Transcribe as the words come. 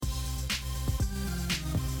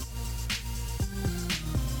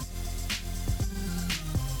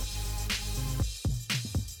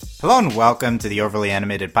Hello and welcome to the Overly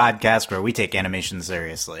Animated Podcast, where we take animation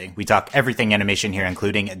seriously. We talk everything animation here,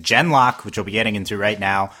 including Genlock, which we'll be getting into right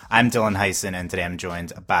now. I'm Dylan Heisen, and today I'm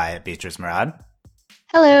joined by Beatrice Murad.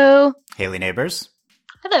 Hello. Haley Neighbors.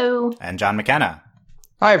 Hello. And John McKenna.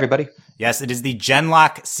 Hi, everybody. Yes, it is the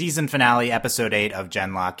Genlock season finale, episode 8 of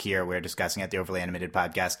Genlock here. We're discussing at the Overly Animated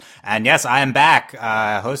Podcast. And yes, I am back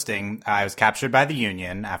hosting. I was captured by the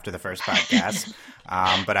union after the first podcast.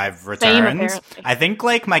 But I've returned. I think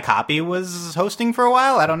my copy was hosting for a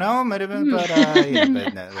while. I don't know, might have been, but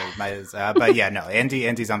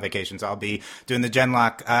Andy's on vacation, so I'll be doing the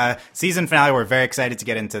Genlock season finale. We're very excited to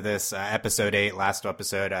get into this episode 8, last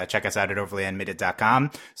episode. Check us out at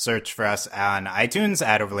overlyanimated.com. Search for us on iTunes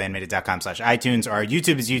at overlyanimated.com/iTunes, or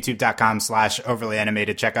YouTube is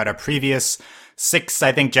youtube.com/overlyanimated. Check out our previous 6,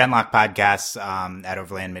 I think, Genlock podcasts at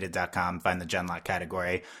overlyanimated.com. Find the Genlock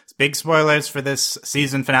category. Big spoilers for this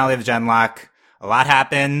season finale of Genlock. A lot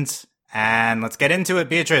happened, and let's get into it.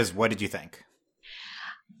 Beatrice, what did you think?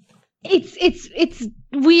 It's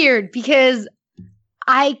weird because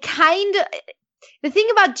the thing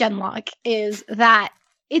about Genlock is that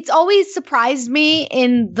it's always surprised me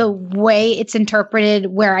in the way it's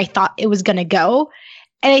interpreted where I thought it was going to go.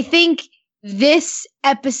 And I think this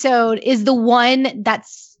episode is the one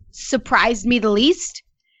that's surprised me the least.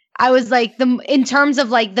 I was in terms of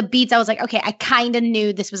the beats, I was like, okay, I kind of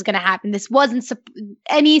knew this was going to happen. This wasn't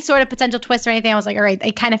any sort of potential twist or anything. I was like, all right,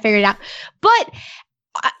 I kind of figured it out. But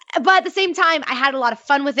at the same time, I had a lot of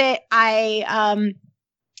fun with it. I'm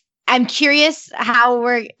curious how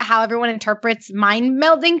everyone interprets mind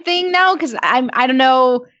melding thing now, because I don't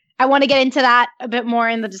know. I want to get into that a bit more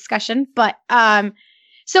in the discussion, but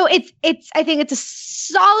so I think it's a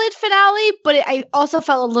solid finale, but I also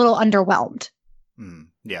felt a little underwhelmed.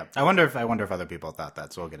 Yeah, I wonder if other people thought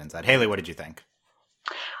that. So we'll get into that. Haley, what did you think?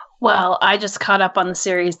 Well, I just caught up on the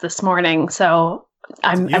series this morning, so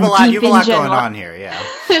you have a lot going on here. Yeah,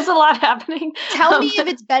 there's a lot happening. Tell me if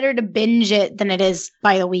it's better to binge it than it is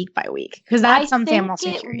by week, because that's something I'm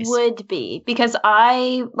also curious. It would be, because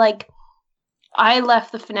I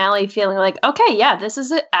left the finale feeling like, okay, yeah, this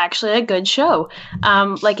is actually a good show.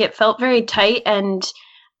 It felt very tight, and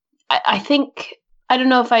I think. I don't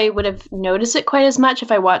know if I would have noticed it quite as much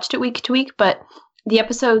if I watched it week to week, but the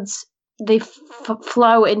episodes, they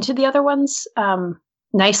flow into the other ones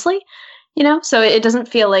nicely, so it doesn't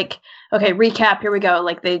feel like, okay, recap, here we go,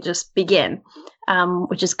 they just begin,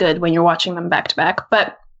 which is good when you're watching them back to back.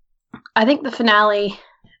 But I think the finale,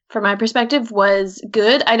 from my perspective, was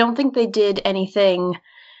good. I don't think they did anything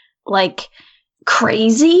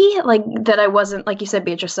crazy, that I wasn't, like you said,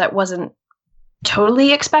 Beatrice, that wasn't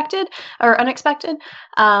totally expected or unexpected.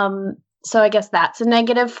 So I guess that's a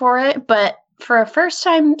negative for it. But for a first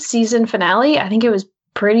time season finale, I think it was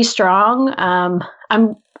pretty strong.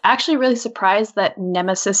 I'm actually really surprised that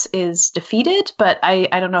Nemesis is defeated, but I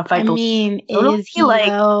don't know if I believe. Is he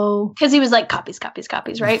because he was copies,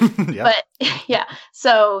 right? Yep. But yeah,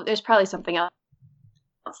 so there's probably something else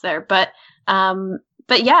there. But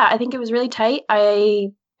yeah, I think it was really tight.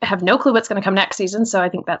 I have no clue what's going to come next season, so I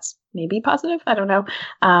think that's maybe positive. I don't know.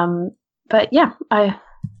 But yeah, I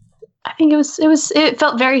think it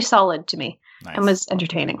felt very solid to me. Nice. And was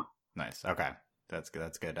entertaining. Nice. Okay. That's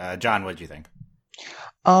good. John, what did you think?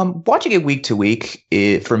 Watching it week to week,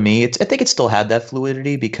 for me, I think it still had that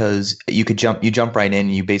fluidity, because you jump right in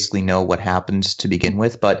and you basically know what happens to begin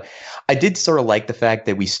with. But I did sort of like the fact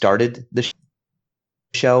that we started the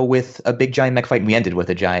show with a big giant mech fight, and we ended with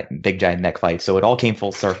a big giant mech fight, so it all came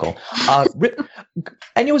full circle.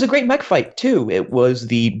 And it was a great mech fight too. It was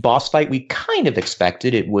the boss fight we kind of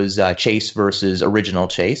expected. It was Chase versus original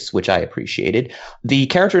Chase, which I appreciated. The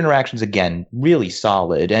character interactions, again, really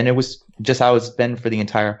solid, and it was just how it's been for the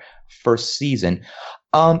entire first season.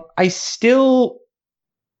 I still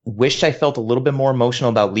wish I felt a little bit more emotional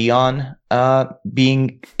about Leon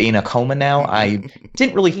being in a coma now. I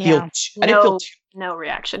didn't really feel. I didn't feel no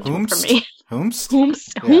reaction to it from me. Whomst?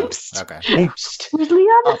 Yeah. Okay. Whomst. Who's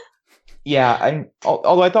Leon? Yeah,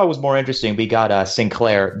 although I thought it was more interesting, we got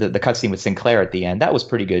Sinclair, the cutscene with Sinclair at the end. That was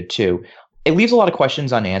pretty good too. It leaves a lot of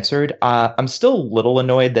questions unanswered. I'm still a little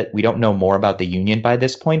annoyed that we don't know more about the Union by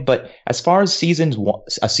this point, but as far as season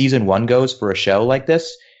one goes for a show like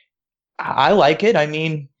this, I like it. I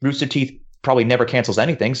mean, Rooster Teeth probably never cancels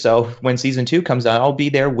anything, so when season 2 comes out, I'll be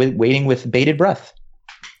there waiting with bated breath.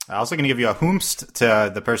 I'm also going to give you a whomst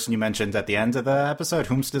to the person you mentioned at the end of the episode.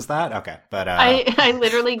 Whomst is that? Okay. But I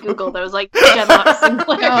literally Googled. I was like, Genlock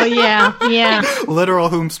Sinclair. Oh, yeah. Literal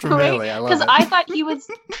whomst from right? Haley. I love it. Because I thought he was...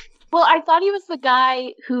 Well, I thought he was the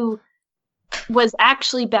guy who was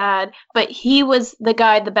actually bad, but he was the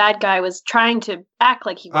bad guy was trying to act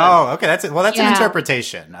like he was. Oh, okay, that's it. Well, that's an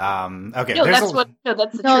interpretation. Okay, no, that's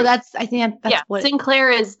the truth. I think that's what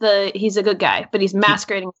Sinclair is he's a good guy, but he's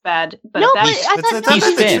masquerading as bad. But I thought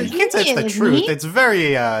that's the you can't say it's the truth. It's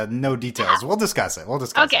very no details. We'll discuss it.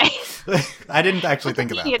 Okay. I didn't actually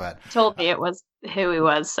think of that, but told me it was who he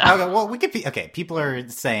was. So. Okay, well, we could be okay. People are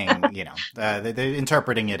saying, they're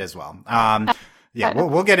interpreting it as well. Yeah,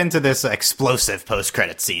 we'll get into this explosive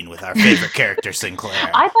post-credit scene with our favorite character,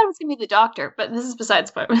 Sinclair. I thought it was going to be the Doctor, but this is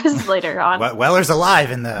besides the point. This is later on. Weller's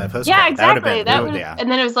alive in the post-credit. Yeah, exactly. Yeah.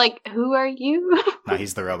 And then it was like, who are you? No,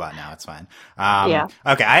 he's the robot now. It's fine. Yeah.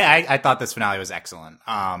 Okay, I thought this finale was excellent.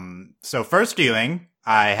 So first viewing,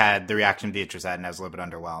 I had the reaction Beatrice had, and I was a little bit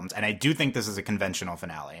underwhelmed. And I do think this is a conventional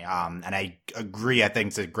finale. And I agree. I think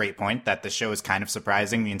it's a great point that the show is kind of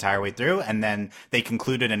surprising the entire way through, and then they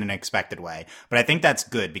concluded in an unexpected way. But I think that's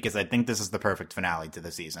good because I think this is the perfect finale to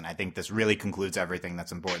the season. I think this really concludes everything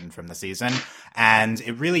that's important from the season. And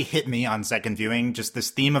it really hit me on second viewing, just this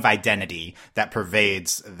theme of identity that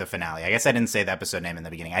pervades the finale. I guess I didn't say the episode name in the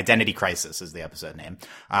beginning. Identity Crisis is the episode name.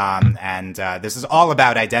 And this is all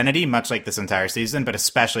about identity, much like this entire season, but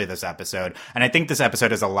especially this episode. And I think this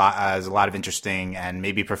episode has a lot of interesting and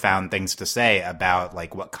maybe profound things to say about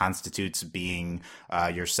like what constitutes being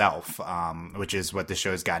yourself, which is what the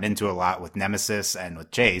show's gotten into a lot with Nemesis and with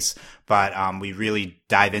Chase. But we really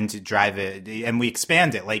drive it and we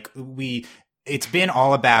expand it. It's been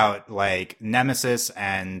all about like Nemesis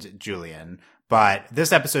and Julian, but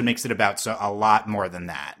this episode makes it about a lot more than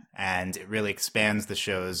that. And it really expands the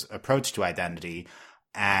show's approach to identity.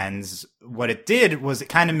 And what it did was it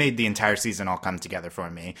kind of made the entire season all come together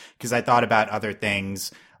for me, because I thought about other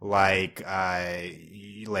things like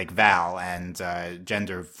Val and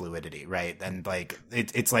gender fluidity, right? And like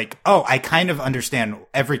it's like, oh, I kind of understand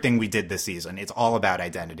everything we did this season. It's all about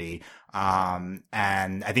identity. And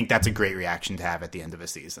I think that's a great reaction to have at the end of a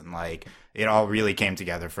season. Like it all really came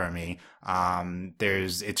together for me.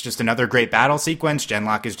 It's just another great battle sequence.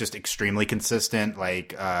 Genlock is just extremely consistent,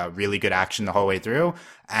 really good action the whole way through.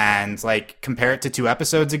 And like compare it to 2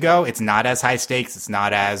 episodes ago, it's not as high stakes. It's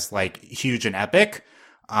not as like huge and epic.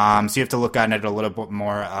 So you have to look at it a little bit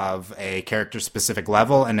more of a character specific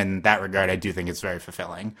level. And in that regard, I do think it's very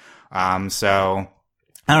fulfilling. So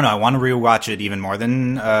I don't know. I want to rewatch it even more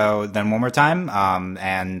than one more time,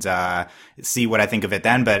 and see what I think of it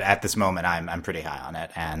then. But at this moment, I'm pretty high on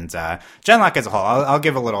it. And Genlock as a whole, I'll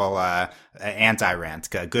give a little anti-rant,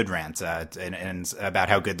 good rant, and about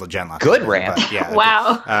how good Genlock is. Good rant. But, yeah.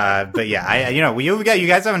 Wow. But yeah, you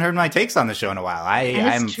guys haven't heard my takes on the show in a while.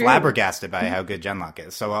 I'm flabbergasted by how good Genlock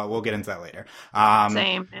is. So we'll get into that later.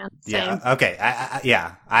 Same, man. Same. Yeah. Okay.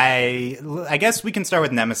 I guess we can start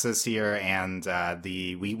with Nemesis here, and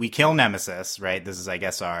we kill Nemesis, right? This is, I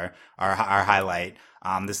guess, our highlight.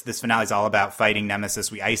 This finale is all about fighting Nemesis.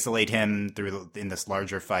 We isolate him in this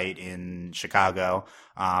larger fight in Chicago.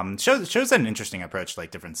 Shows an interesting approach to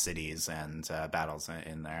like different cities and battles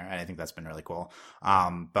in there, and I think that's been really cool.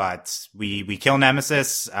 But we kill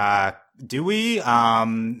Nemesis. Do we?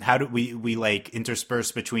 How do we like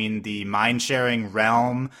intersperse between the mind sharing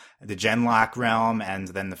realm, the Genlock realm, and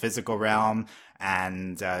then the physical realm?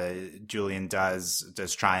 And Julian does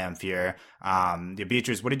triumph here.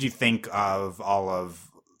 Beatrice, what did you think of all of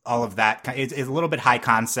that? It's a little bit high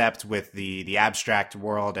concept with the abstract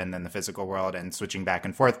world and then the physical world, and switching back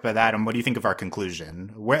and forth by that. And what do you think of our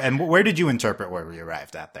conclusion? Where did you interpret where we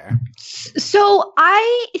arrived at there? So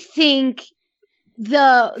I think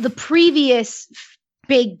the previous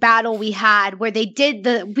big battle we had where they did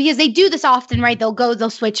because they do this often, right? They'll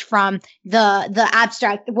switch from the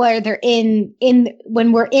abstract where they're in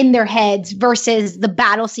when we're in their heads versus the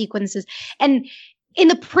battle sequences. And in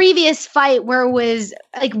the previous fight where it was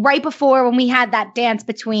like right before when we had that dance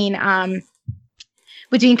between Kazu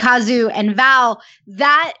and Val,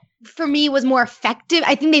 that for me was more effective.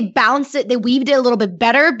 I think they balanced it, they weaved it a little bit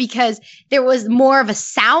better because there was more of a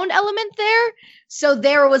sound element there. So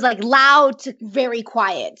there was like loud to very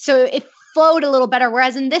quiet. So it flowed a little better.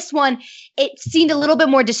 Whereas in this one, it seemed a little bit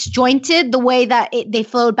more disjointed the way that they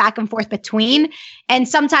flowed back and forth between. And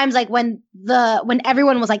sometimes like when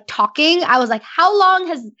everyone was like talking, I was like, how long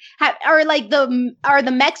are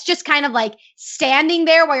the mechs just kind of like standing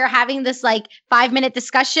there while you're having this like 5-minute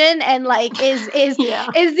discussion? And like, is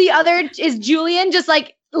Julian just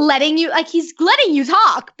like he's letting you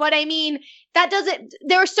talk? But I mean,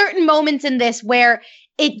 there are certain moments in this where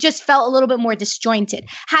it just felt a little bit more disjointed.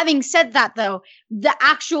 Having said that, though, the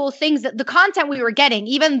actual things that the content we were getting,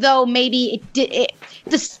 even though maybe the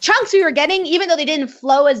chunks we were getting, even though they didn't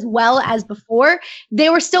flow as well as before, they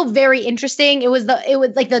were still very interesting. It was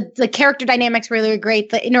like the character dynamics were really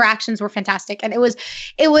great. The interactions were fantastic. And it was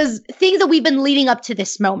things that we've been leading up to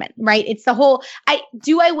this moment, right? It's the whole, I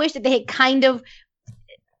wish that they had kind of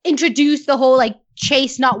introduced the whole like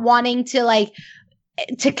Chase not wanting to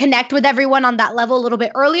connect with everyone on that level a little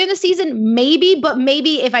bit earlier in the season, maybe, but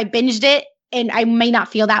maybe if I binged it, and I may not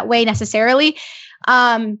feel that way necessarily.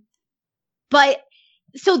 But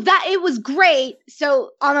so that it was great. So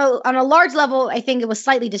on a large level, I think it was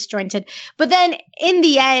slightly disjointed. But then in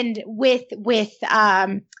the end with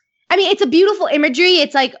I mean, it's a beautiful imagery.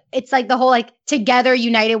 It's like the whole like together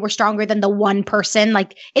united we're stronger than the one person.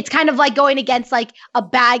 Like it's kind of like going against like a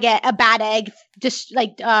bad egg, just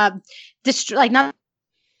like not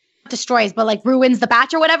destroys, but like ruins the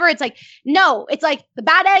batch or whatever. It's like, no, it's like the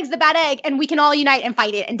bad egg, and we can all unite and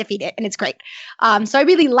fight it and defeat it, and it's great. So I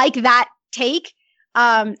really like that take.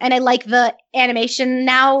 And I like the animation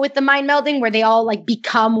now with the mind melding where they all like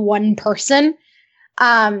become one person.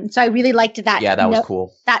 So I really liked that. Yeah, that was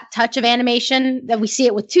cool. That touch of animation that we see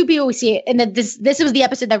it with two people, we see it, and then this was the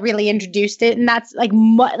episode that really introduced it, and that's like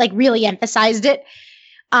really emphasized it.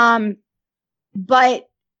 But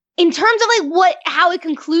in terms of like how it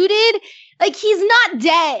concluded, like he's not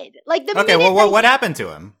dead. Like what happened to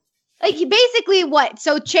him? Like he basically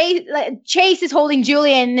so Chase is holding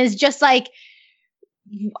Julian and is just like,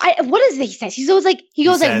 what is it he says? He goes like,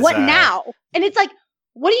 what now? And it's like,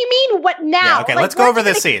 what do you mean, what now? Yeah, okay, let's go over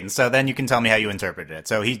this scene, so then you can tell me how you interpreted it.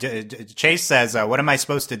 So Chase says, what am I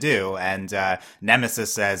supposed to do? And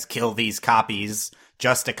Nemesis says, kill these copies,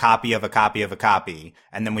 just a copy of a copy of a copy.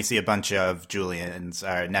 And then we see a bunch of Julian's,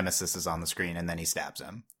 Nemesis is on the screen, and then he stabs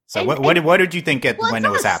him. So what did you think when it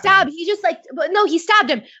was happening? He just he stabbed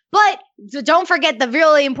him. But don't forget the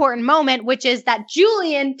really important moment, which is that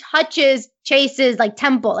Julian touches Chase's like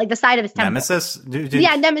temple, like the side of his temple. Nemesis?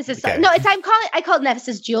 Yeah, Nemesis. Okay. No, I call it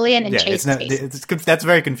Nemesis Julian and Chase. That's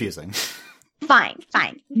very confusing. Fine.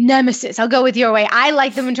 Nemesis. I'll go with your way. I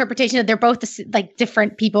like the interpretation that they're both like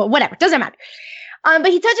different people. Whatever, doesn't matter.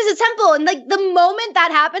 But he touches his temple, and like the moment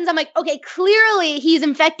that happens, I'm like, okay, clearly he's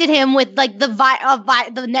infected him with like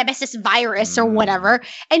the Nemesis virus or whatever,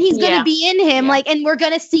 and he's gonna be in him, like, and we're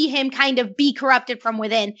gonna see him kind of be corrupted from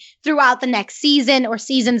within throughout the next season or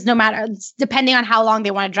seasons, no matter, depending on how long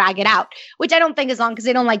they want to drag it out. Which I don't think is long because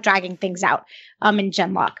they don't like dragging things out in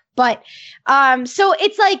Genlock. But so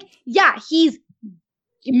it's like, yeah, he's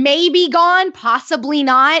maybe gone, possibly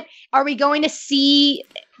not. Are we going to see?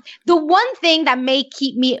 The one thing that may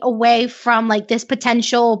keep me away from like this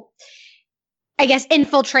potential, I guess,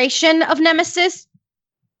 infiltration of Nemesis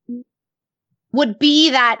would be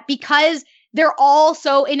that because they're all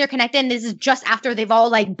so interconnected and this is just after they've all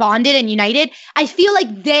like bonded and united, I feel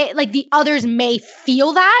like the others may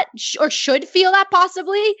feel that or should feel that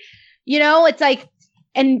possibly, you know, it's like,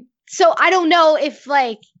 and so I don't know if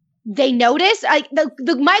like they notice. Like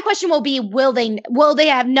my question will be, will they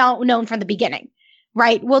have known from the beginning?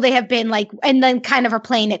 Right? Will they have been like, and then kind of are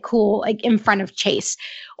playing it cool, like in front of Chase,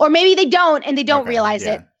 or maybe they don't, and they don't realize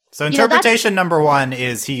it. So interpretation number one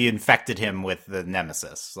is he infected him with the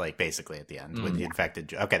Nemesis, like basically at the end with the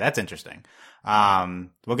infected. Okay, that's interesting.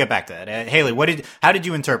 We'll get back to that. Haley, how did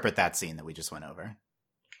you interpret that scene that we just went over?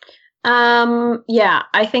 Yeah,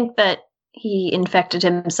 I think that he infected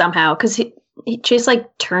him somehow because Chase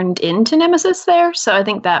like turned into Nemesis there, so I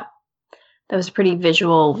think that was a pretty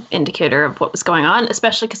visual indicator of what was going on,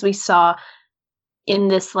 especially because we saw in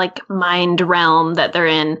this like mind realm that they're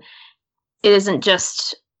in, it isn't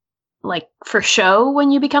just like for show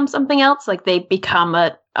when you become something else, like they become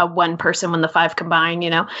a one person when the five combine, you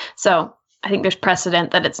know? So I think there's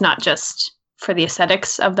precedent that it's not just for the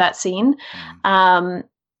aesthetics of that scene. And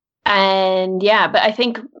yeah, but I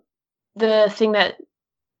think the thing that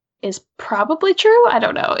is probably true, I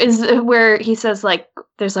don't know, is where he says like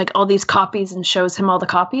there's like all these copies and shows him all the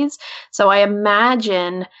copies. So I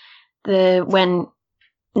imagine when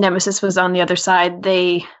Nemesis was on the other side,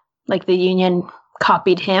 they like the Union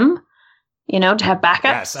copied him, you know, to have backups.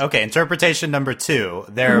 Yes. Okay. Interpretation number 2.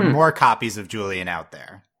 There are more copies of Julian out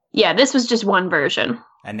there. Yeah, this was just one version.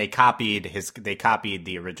 And they copied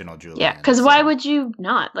the original Julian. Yeah, because why would you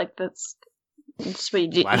not? Like that's what you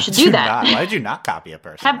do. You should do that. Why did you not copy a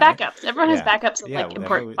person? Have backups. Everyone has backups of like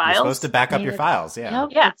important files. You're supposed to back up your files. Yeah.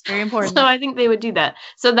 Yeah, it's very important. So I think they would do that.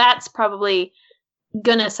 So that's probably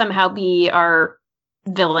gonna somehow be our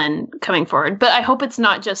villain coming forward. But I hope it's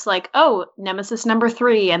not just like, oh, Nemesis number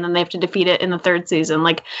 3, and then they have to defeat it in the 3rd season.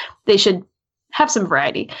 Like they should have some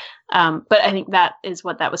variety. But I think that is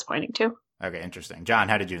what that was pointing to. Okay, interesting. John,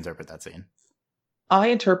 how did you interpret that scene? I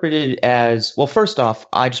interpreted it as, well, first off,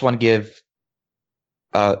 I just want to give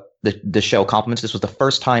the show compliments. This was the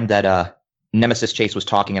first time that Nemesis Chase was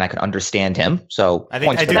talking and I could understand him. So I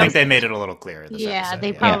do think they made it a little clearer. This episode.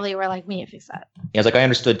 They probably were like me if you said. Yeah, I was like, I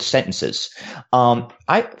understood sentences.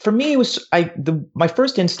 For me, it was my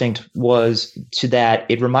first instinct was to that.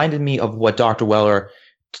 It reminded me of what Dr. Weller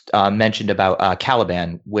mentioned about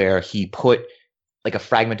Caliban, where he put like a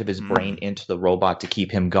fragment of his brain into the robot to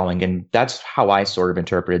keep him going. And that's how I sort of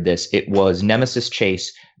interpreted this. It was Nemesis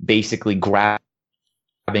Chase basically grabbing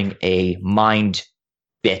a mind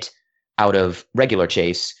bit out of regular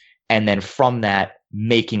Chase, and then from that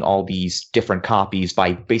making all these different copies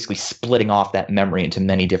by basically splitting off that memory into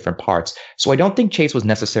many different parts. So I don't think Chase was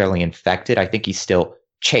necessarily infected. I think he's still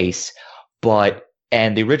Chase,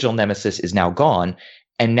 and the original Nemesis is now gone.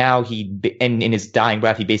 And now and in his dying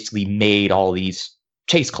breath, he basically made all these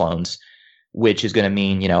Chase clones, which is going to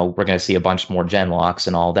mean, we're going to see a bunch more Genlocks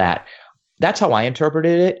and all that. That's how I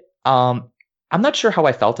interpreted it. I'm not sure how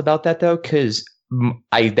I felt about that, though, because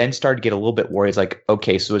I then started to get a little bit worried. It's like,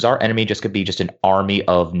 okay, so is our enemy just going to be just an army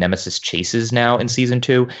of Nemesis Chases now in season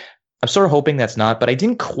 2? I'm sort of hoping that's not, but I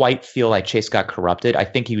didn't quite feel like Chase got corrupted. I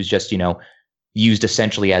think he was just, used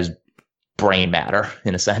essentially as brain matter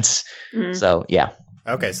in a sense. Mm-hmm. So, yeah.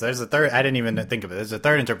 Okay, so there's a third. I didn't even think of it. There's a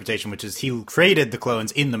third interpretation, which is he created the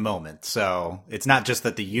clones in the moment. So it's not just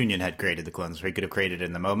that the Union had created the clones; he could have created it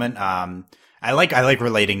in the moment. I like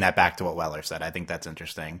relating that back to what Weller said. I think that's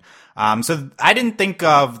interesting. So I didn't think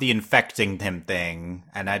of the infecting him thing,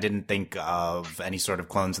 and I didn't think of any sort of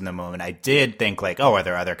clones in the moment. I did think like, are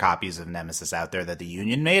there other copies of Nemesis out there that the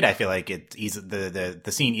Union made? I feel like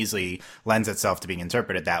the scene easily lends itself to being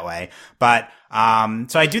interpreted that way. But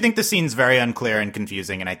so I do think the scene's very unclear and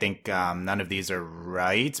confusing, and I think none of these are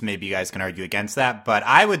right. Maybe you guys can argue against that, but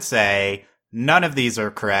I would say none of these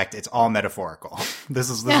are correct. It's all metaphorical. This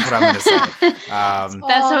is what I'm going to say.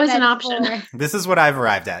 That's always an option. This is what I've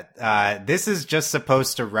arrived at. This is just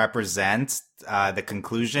supposed to represent the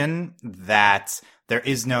conclusion that there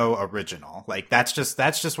is no original. Like that's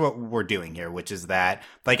just what we're doing here, which is that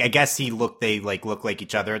like I guess they look like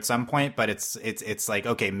each other at some point, but it's like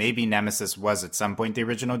okay, maybe Nemesis was at some point the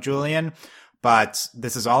original Julian. But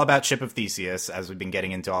this is all about Ship of Theseus, as we've been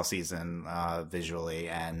getting into all season, visually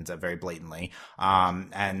and very blatantly.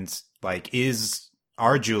 And like, is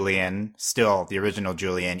our Julian still the original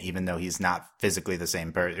Julian, even though he's not physically the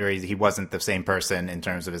same person, or he wasn't the same person in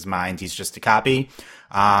terms of his mind? He's just a copy.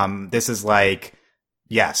 This is like,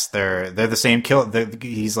 yes, they're the same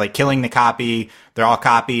he's like killing the copy. They're all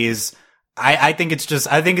copies. I think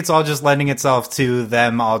it's all just lending itself to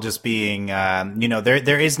them all just being,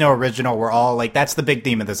 there is no original. We're all like, that's the big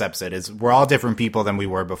theme of this episode is we're all different people than we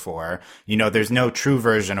were before. There's no true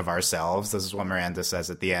version of ourselves. This is what Miranda says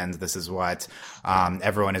at the end. This is what,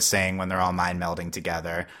 everyone is saying when they're all mind melding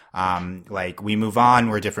together. Like we move on.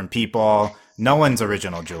 We're different people. No one's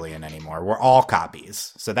original Julian anymore. We're all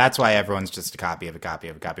copies. So that's why everyone's just a copy of a copy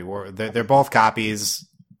of a copy. They're both copies.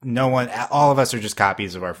 All of us are just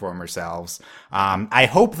copies of our former selves. I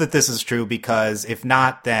hope that this is true because if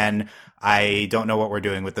not, then I don't know what we're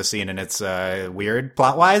doing with the scene and it's weird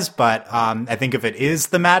plot wise. But I think if it is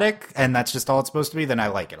thematic and that's just all it's supposed to be, then I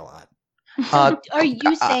like it a lot. Are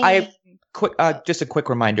you saying? Just a quick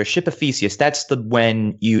reminder: Ship of Theseus. That's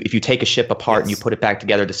if you take a ship apart and you put it back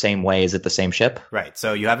together the same way. Is it the same ship? Right.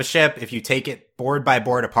 So you have a ship. If you take it board by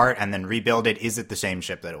board apart and then rebuild it, is it the same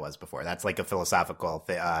ship that it was before? That's like a philosophical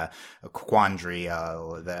quandary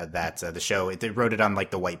that the show it wrote it on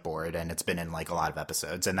like the whiteboard, and it's been in like a lot of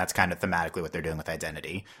episodes, and that's kind of thematically what they're doing with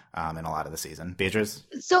identity in a lot of the season. Beatrice.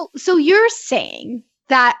 So you're saying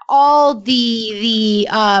that all the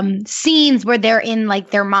scenes where they're in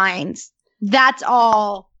like their minds, that's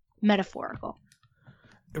all metaphorical.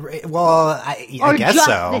 Well, I guess just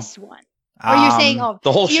so. This one, or you're saying,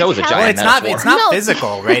 the whole show is a giant metaphor. It's not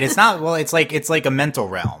physical, right? It's not. Well, it's like a mental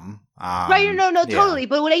realm. Right? No, totally.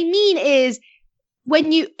 But what I mean is,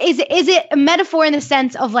 is it a metaphor in the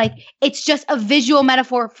sense of like it's just a visual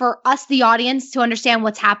metaphor for us, the audience, to understand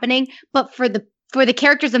what's happening, but for the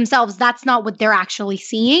characters themselves, that's not what they're actually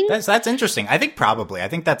seeing. That's interesting. I think probably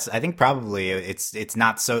it's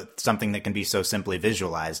not so something that can be so simply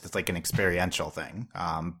visualized. It's like an experiential thing.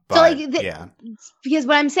 Because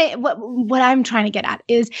what I'm saying, what I'm trying to get at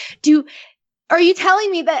is, are you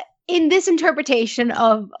telling me that in this interpretation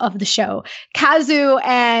of the show, Kazu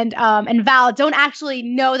and Val don't actually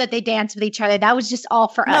know that they dance with each other? That was just all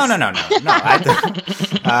for us. No.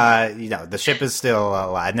 the ship is still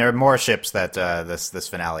alive, and there are more ships that this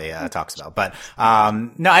finale talks about. But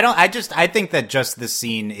no, I don't. I think that just this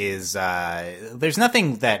scene is there's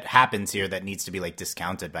nothing that happens here that needs to be like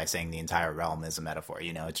discounted by saying the entire realm is a metaphor.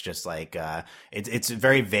 It's just like it's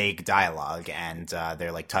very vague dialogue, and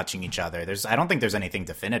they're like touching each other. I don't think there's anything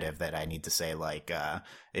definitive that I need to say like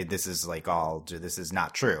this is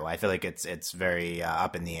not true. I feel like it's very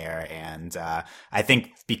up in the air, and I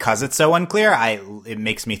think because it's so unclear, it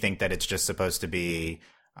makes me think that it's just supposed to be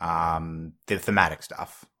the thematic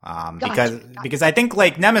stuff. Because I think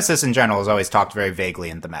like Nemesis in general has always talked very vaguely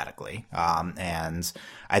and thematically. And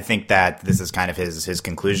I think that this is kind of his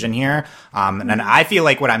conclusion here. And I feel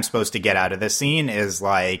like what I'm supposed to get out of this scene is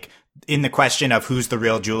like in the question of who's the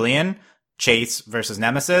real Julian, Chase versus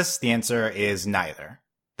Nemesis, the answer is neither.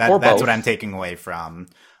 That's what I'm taking away from.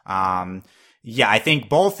 Yeah, I think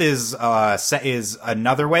both is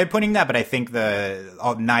another way of putting that, but I think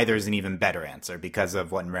neither is an even better answer because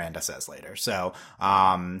of what Miranda says later. So,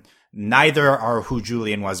 neither are who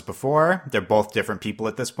Julian was before. They're both different people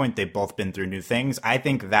at this point. They've both been through new things. I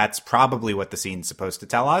think that's probably what the scene's supposed to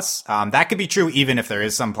tell us. That could be true even if there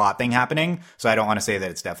is some plot thing happening. So I don't want to say that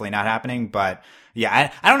it's definitely not happening, but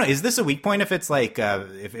yeah, I don't know. Is this a weak point if it's like,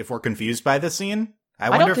 if we're confused by this scene? I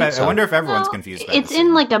wonder if everyone's confused by it's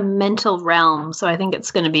in like a mental realm, so I think it's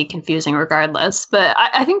going to be confusing regardless. But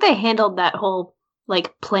I think they handled that whole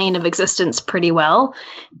like plane of existence pretty well,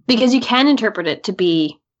 because you can interpret it to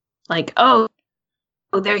be like, oh,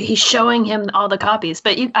 there he's showing him all the copies.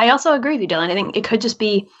 But I also agree with you, Dylan. I think it could just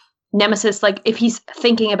be Nemesis. Like if he's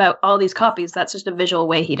thinking about all these copies, that's just a visual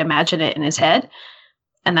way he'd imagine it in his head,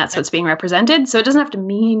 and that's what's being represented. So it doesn't have to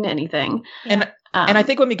mean anything. And I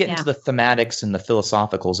think when we get into the thematics and the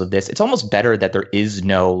philosophicals of this, it's almost better that there is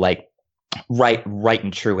no like right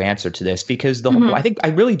and true answer to this, because I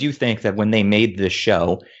really do think that when they made this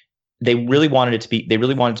show, they really wanted it to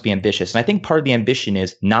be ambitious. And I think part of the ambition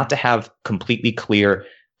is not to have completely clear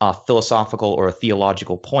philosophical or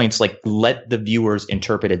theological points, like let the viewers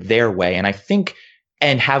interpret it their way. And I think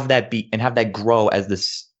and have that grow as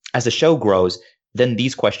the show grows. Then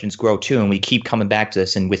these questions grow too, and we keep coming back to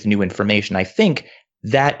this and with new information. I think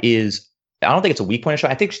I don't think it's a weak point of the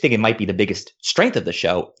show. I think it might be the biggest strength of the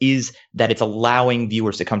show is that it's allowing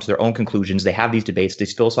viewers to come to their own conclusions. They have these debates,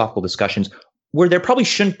 these philosophical discussions where there probably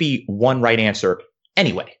shouldn't be one right answer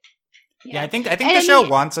anyway. Yeah, I think the show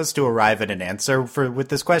wants us to arrive at an answer with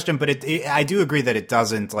this question, but I do agree that it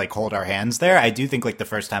doesn't like hold our hands there. I do think like the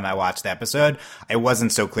first time I watched the episode, it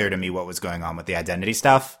wasn't so clear to me what was going on with the identity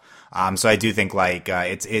stuff. So I do think like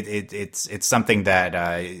it's something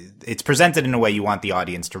that it's presented in a way you want the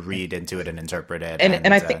audience to read into it and interpret it.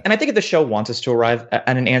 And I think if the show wants us to arrive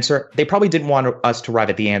at an answer, they probably didn't want us to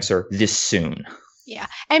arrive at the answer this soon. Yeah.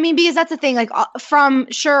 I mean, because that's the thing, like from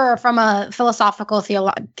a philosophical,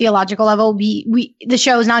 theological level, the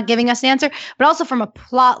show is not giving us an answer, but also from a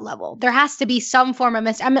plot level, there has to be some form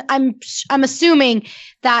of I'm assuming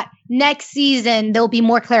that next season, there'll be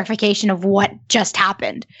more clarification of what just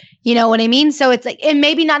happened. You know what I mean? So it's like, and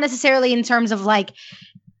maybe not necessarily in terms of like,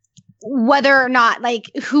 whether or not like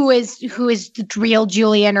who is the real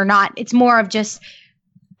Julian or not. It's more of just,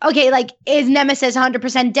 okay, like is Nemesis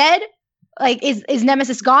 100% dead? Like, is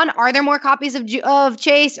Nemesis gone? Are there more copies of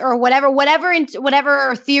Chase or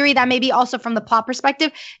whatever theory that may be also from the plot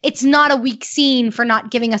perspective? It's not a weak scene for not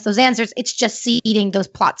giving us those answers. It's just seeding those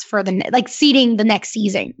plots for seeding the next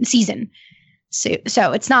season.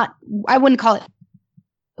 So it's not. I wouldn't call it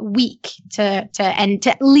weak to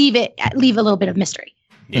leave a little bit of mystery.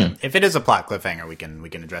 Yeah, if it is a plot cliffhanger, we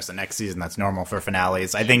can address it next season. That's normal for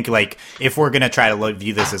finales. I think like if we're gonna try to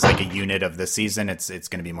view this as like a unit of this season, it's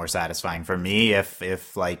gonna be more satisfying for me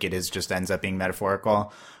if like it is just ends up being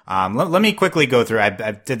metaphorical. Let me quickly go through. I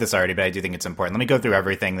did this already, but I do think it's important. Let me go through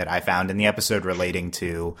everything that I found in the episode relating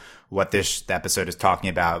to what the episode is talking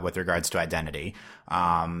about with regards to identity.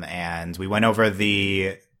 And we went over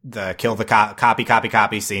the kill the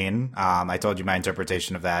copy scene. I told you my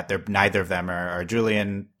interpretation of that. Neither of them are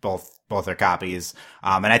Julian. Both are copies.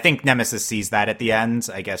 And I think Nemesis sees that at the end.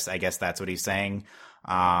 I guess that's what he's saying.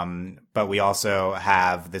 But we also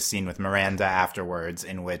have this scene with Miranda afterwards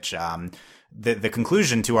in which, the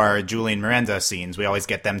conclusion to our Julian Miranda scenes, we always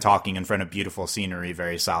get them talking in front of beautiful scenery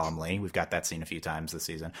very solemnly. We've got that scene a few times this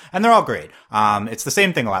season, and they're all great. It's the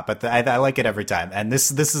same thing a lot, but I like it every time. And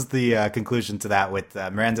this is the conclusion to that with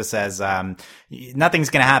Miranda says, nothing's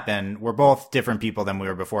going to happen. We're both different people than we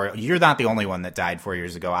were before. You're not the only one that died 4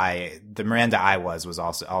 years ago. The Miranda I was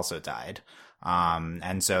also died.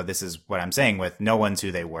 And so this is what I'm saying with no one's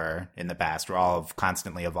who they were in the past. We're all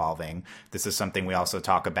constantly evolving. This is something we also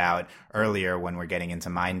talk about earlier when we're getting into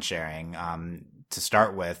mind sharing. To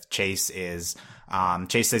start with, Chase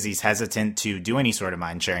says he's hesitant to do any sort of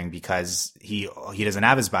mind sharing because he doesn't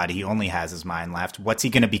have his body. He only has his mind left. What's he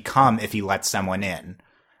going to become if he lets someone in?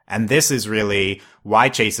 And this is really why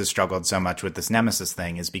Chase has struggled so much with this Nemesis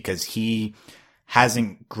thing, is because he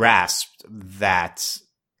hasn't grasped that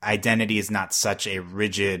identity is not such a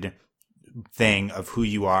rigid thing of who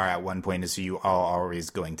you are at one point is who you are always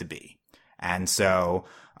going to be. And so,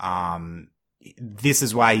 this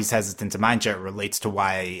is why he's hesitant to mind share. It relates to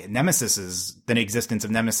why the existence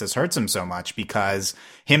of Nemesis hurts him so much, because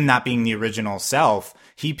him not being the original self,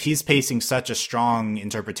 he's facing such a strong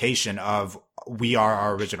interpretation of we are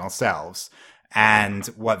our original selves. And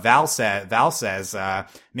what Val says,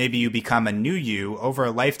 maybe you become a new you over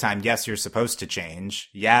a lifetime. Yes, you're supposed to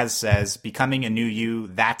change. Yaz says, becoming a new you,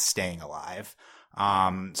 that's staying alive.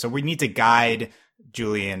 So we need to guide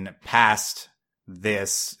Julian past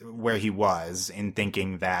this, where he was in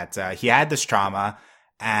thinking that he had this trauma,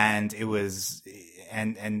 and it was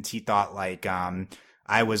and he thought like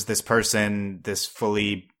I was this person, this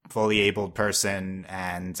fully abled person,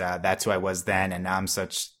 and that's who I was then, and now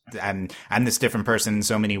I'm this different person in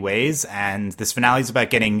so many ways. And this finale is about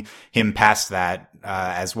getting him past that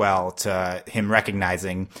as well, to him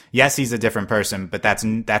recognizing, yes, he's a different person, but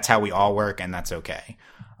that's how we all work, and that's okay.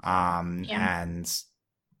 And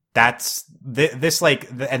that's this like,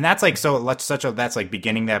 and that's like, that's like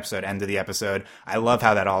beginning the episode, end of the episode. I love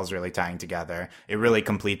how that all is really tying together. It really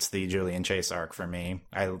completes the Julian Chase arc for me.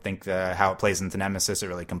 I think how it plays into Nemesis, it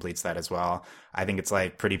really completes that as well. I think it's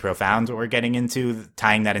like pretty profound what we're getting into.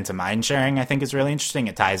 Tying that into mind sharing, I think, is really interesting.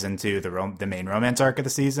 It ties into the main romance arc of the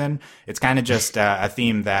season. It's kind of just a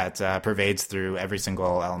theme that pervades through every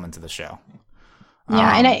single element of the show.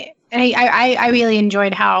 Yeah, and I really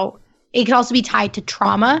enjoyed how it could also be tied to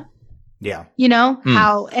trauma. Yeah. You know,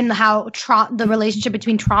 how the relationship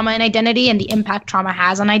between trauma and identity, and the impact trauma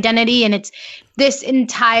has on identity. And it's this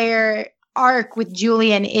entire arc with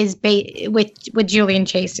Julian with Julian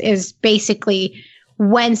Chase is basically,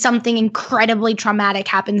 when something incredibly traumatic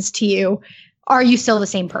happens to you, are you still the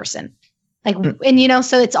same person? Like, and you know,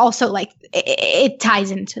 so it's also like it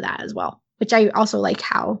ties into that as well, which I also like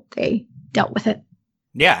how they dealt with it.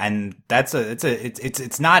 Yeah, and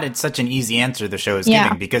it's not such an easy answer the show is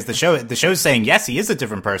giving, because the show's saying, yes, he is a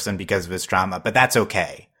different person because of his trauma, but that's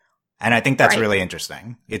okay. And I think that's really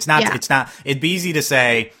interesting. It'd be easy to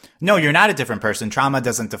say, no, you're not a different person. Trauma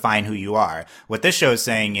doesn't define who you are. What this show is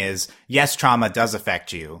saying is, yes, trauma does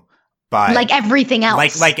affect you, but like everything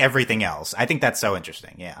else. Like everything else. I think that's so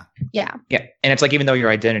interesting. Yeah. Yeah. And it's like, even though your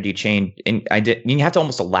identity changed, you have to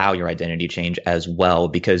almost allow your identity change as well,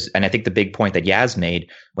 because, and I think the big point that Yaz made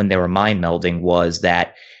when they were mind melding was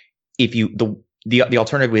that if you, the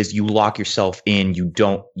alternative is you lock yourself in,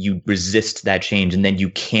 you resist that change, and then you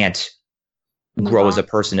can't grow as a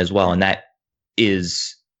person as well. And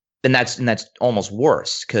that's almost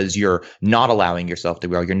worse, because you're not allowing yourself to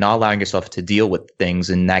grow. You're not allowing yourself to deal with things,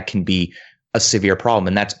 and that can be a severe problem.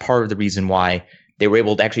 And that's part of the reason why they were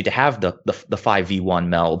able to actually to have the 5v1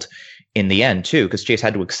 meld in the end too, because Chase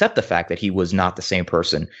had to accept the fact that he was not the same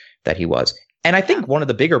person that he was. And I think one of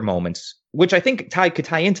the bigger moments, which I think could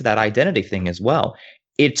tie into that identity thing as well,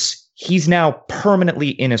 he's now permanently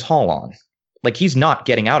in his Holon. Like, he's not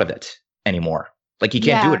getting out of it anymore. Like, he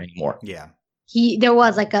can't do it anymore. Yeah. There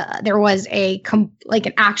was an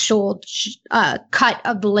actual cut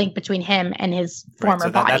of the link between him and his former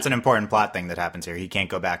body. That's an important plot thing that happens here. He can't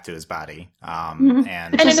go back to his body. And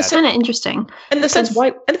it's kind of interesting. And in the sense,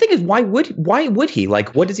 why? And the thing is, why would he?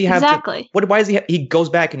 Like, what does he have? Exactly. Why is he? He goes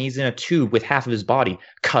back and he's in a tube with half of his body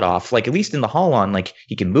cut off. Like, at least in the Holon, like,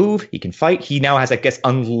 he can move, he can fight. He now has, I guess,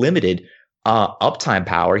 unlimited uptime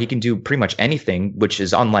power. He can do pretty much anything, which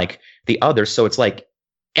is unlike the others. So it's like,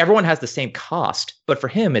 everyone has the same cost, but for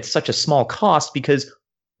him, it's such a small cost, because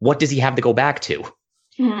what does he have to go back to?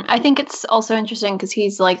 I think it's also interesting because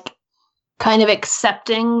he's like kind of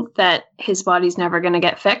accepting that his body's never going to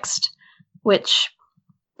get fixed, which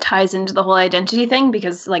ties into the whole identity thing,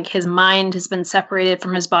 because like his mind has been separated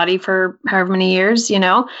from his body for however many years, you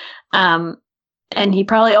know? And he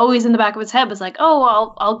probably always in the back of his head was like,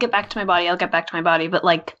 oh, I'll get back to my body. I'll get back to my body. But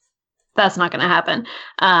like, that's not going to happen.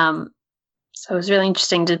 So it was really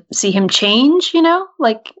interesting to see him change, you know,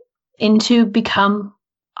 like into become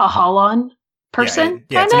a Holon person.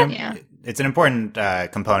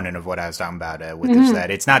 component of what I was talking about with this,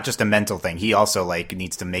 that it's not just a mental thing. He also like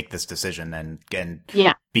needs to make this decision and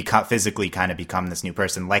become physically kind of become this new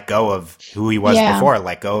person, let go of who he was before,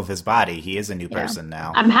 let go of his body. He is a new person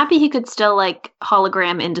now. I'm happy he could still like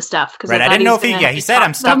hologram into stuff. Right. I didn't know if he said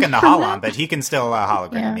I'm stuck in the holon, but he can still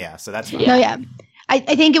hologram. Yeah. So that's fine. No, yeah. I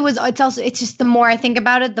think it's just the more I think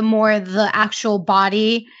about it, the more the actual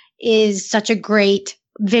body is such a great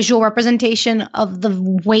visual representation of the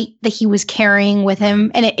weight that he was carrying with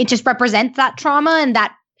him. And it just represents that trauma and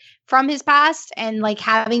that from his past, and like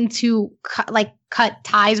having to cut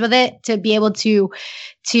ties with it to be able to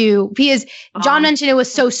because John mentioned it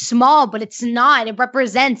was so small, but it's not. It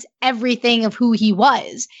represents everything of who he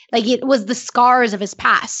was. Like it was the scars of his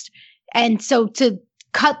past. And so to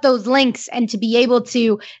cut those links and to be able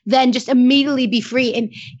to then just immediately be free,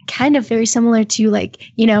 and kind of very similar to like,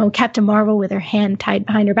 you know, Captain Marvel with her hand tied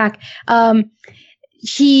behind her back.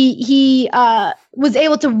 He was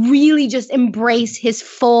able to really just embrace his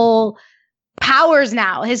full powers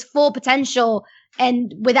now, his full potential,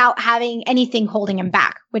 and without having anything holding him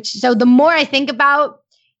back. So the more I think about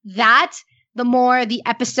that, the more the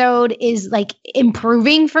episode is like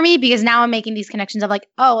improving for me, because now I'm making these connections of like,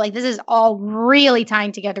 oh, like this is all really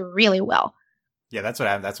tying together really well. Yeah, that's what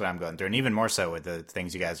I'm going through, and even more so with the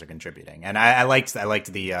things you guys are contributing. And I liked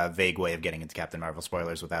the vague way of getting into Captain Marvel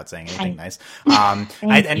spoilers without saying anything nice.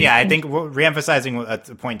 I think reemphasizing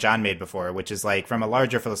a point John made before, which is like from a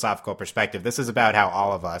larger philosophical perspective, this is about how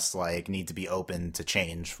all of us like need to be open to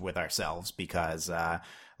change with ourselves, because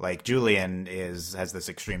like Julian has this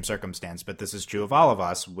extreme circumstance, but this is true of all of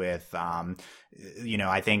us with,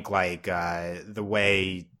 I think like the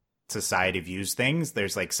way society views things,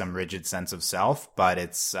 there's like some rigid sense of self, but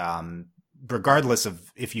it's regardless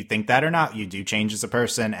of if you think that or not, you do change as a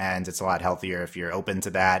person, and it's a lot healthier if you're open to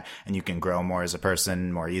that, and you can grow more as a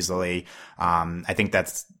person more easily. I think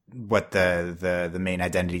that's what the main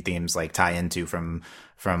identity themes like tie into from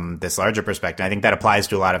this larger perspective. I think that applies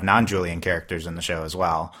to a lot of non-Julian characters in the show as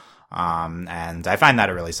well. And I find that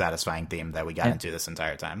a really satisfying theme that we got into this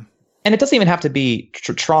entire time. And it doesn't even have to be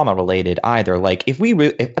trauma related either. Like if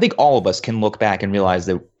I think all of us can look back and realize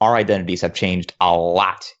that our identities have changed a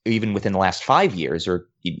lot, even within the last 5 years or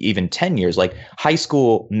even 10 years. Like high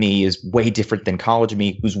school me is way different than college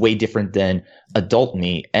me, who's way different than adult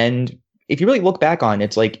me. And if you really look back on it,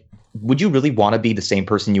 it's like, would you really want to be the same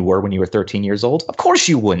person you were when you were 13 years old? Of course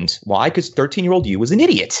you wouldn't. Why? Because 13-year-old you was an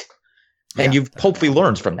idiot. And you've hopefully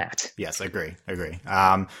learned from that. Yes, I agree.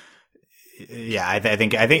 I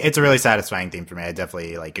think it's a really satisfying theme for me. I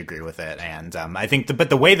definitely like agree with it, and I think but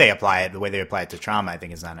the way they apply it to trauma, I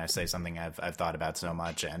think is not necessarily something I've thought about so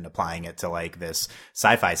much, and applying it to like this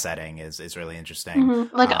sci-fi setting is really interesting.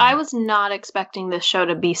 Mm-hmm. Like I was not expecting this show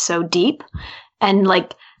to be so deep and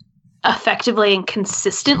like effectively and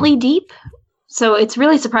consistently deep. So it's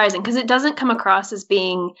really surprising because it doesn't come across as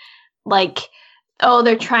being like, oh,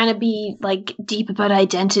 they're trying to be like deep about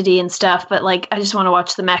identity and stuff, but like I just want to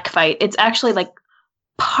watch the mech fight. It's actually like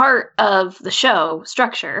part of the show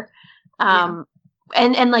structure. And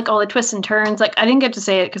like all the twists and turns. Like I didn't get to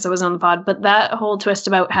say it because I was on the pod, but that whole twist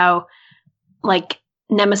about how like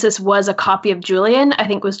Nemesis was a copy of Julian, I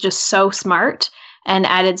think was just so smart and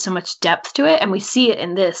added so much depth to it. And we see it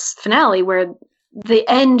in this finale where the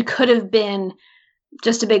end could have been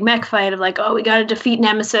just a big mech fight of like, oh, we got to defeat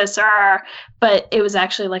Nemesis, but it was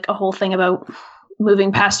actually like a whole thing about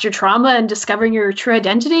moving past your trauma and discovering your true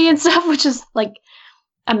identity and stuff, which is like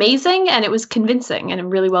amazing, and it was convincing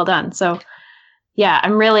and really well done. So yeah,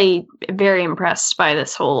 I'm really very impressed by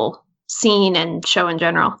this whole scene and show in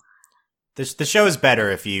general. The show is better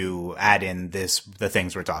if you add in the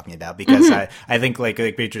things we're talking about, because I think like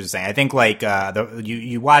Beatrice was saying, I think like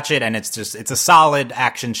you watch it and it's a solid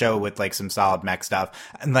action show with like some solid mech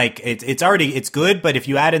stuff, and like it's good, but if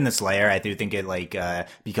you add in this layer, I do think it like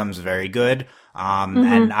becomes very good.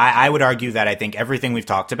 And I would argue that I think everything we've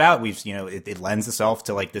talked about, it lends itself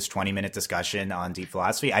to like this 20-minute discussion on deep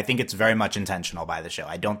philosophy. I think it's very much intentional by the show.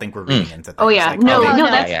 I don't think we're reading into things. Oh yeah, like,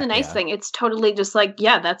 that's the nice thing. It's totally just like,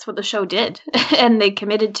 yeah, that's what the show did, and they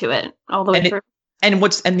committed to it all the way through. And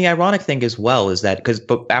the ironic thing as well is that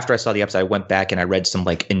but after I saw the episode, I went back and I read some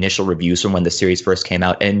like initial reviews from when the series first came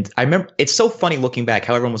out, and I remember it's so funny looking back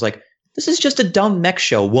how everyone was like, this is just a dumb mech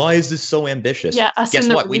show. Why is this so ambitious? Yeah, guess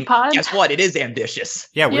what? It is ambitious.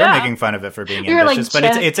 Yeah, we were making fun of it for being ambitious, but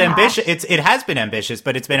it's ambitious. It has been ambitious,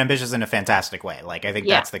 but it's been ambitious in a fantastic way. Like I think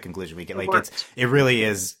that's the conclusion we get. Like it really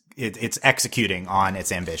is it's executing on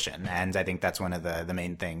its ambition, and I think that's one of the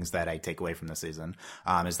main things that I take away from the season,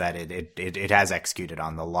 is that it has executed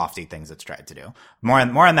on the lofty things it's tried to do. More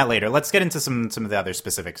on that later. Let's get into some of the other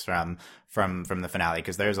specifics from the finale,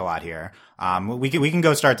 because there's a lot here. We can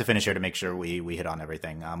go start to finish here to make sure we hit on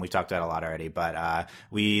everything. We talked about a lot already, but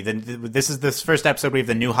this is this first episode. We have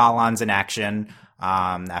the new Holons in action.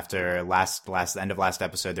 After end of last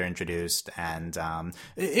episode, they're introduced, and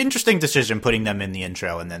interesting decision putting them in the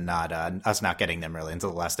intro and then not us not getting them really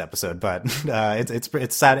until the last episode. But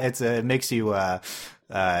it's sad. It makes you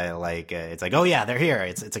it's like, oh yeah, they're here.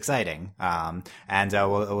 It's exciting. And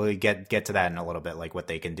we'll get to that in a little bit, like what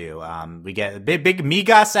they can do. We get a big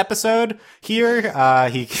Migos episode here.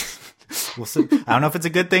 He. We'll see. I don't know if it's a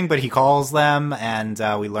good thing, but he calls them, and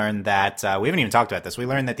we learn that we haven't even talked about this. We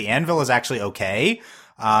learned that the anvil is actually okay,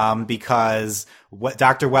 because what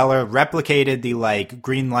Dr. Weller replicated the like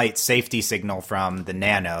green light safety signal from the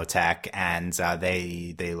nanotech, and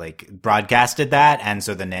they like broadcasted that, and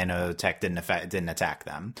so the nanotech didn't attack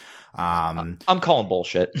them. I'm calling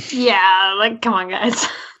bullshit. Yeah, like come on, guys.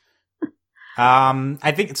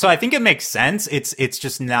 I think it makes sense. It's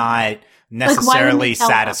just not necessarily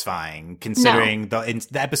satisfying, considering the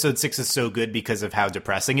episode 6 is so good because of how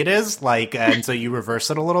depressing it is. Like, and so you reverse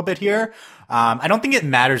it a little bit here. I don't think it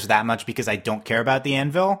matters that much because I don't care about the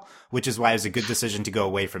anvil, which is why it was a good decision to go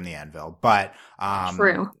away from the anvil. But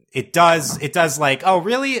True. It does like, oh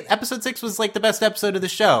really? Episode 6 was like the best episode of the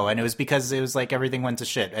show, and it was because it was like everything went to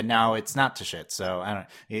shit, and now it's not to shit. So I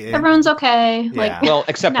don't. Everyone's okay. Yeah. Like, Well,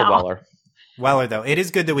 except for Weller. Weller, though, it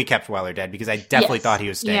is good that we kept Weller dead, because I definitely thought he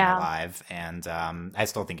was staying alive, and I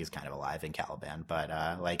still think he's kind of alive in Caliban. But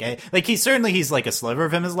he's like a sliver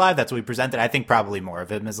of him is alive. That's what we presented. I think probably more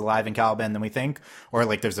of him is alive in Caliban than we think, or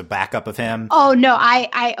like there's a backup of him. Oh no,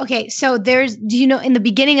 okay. So do you know in the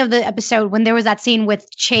beginning of the episode when there was that scene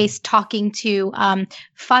with Chase talking to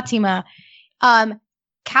Fatima,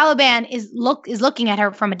 Caliban is looking at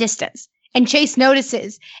her from a distance. And Chase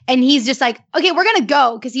notices, and he's just like, okay, we're going to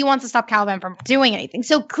go, because he wants to stop Caliban from doing anything.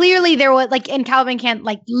 So clearly there was like, and Caliban can't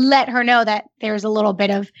like let her know that there's a little bit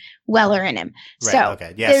of Weller in him. Right, so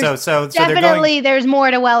okay. Yeah, so definitely there's more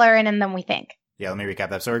to Weller in him than we think. Yeah, let me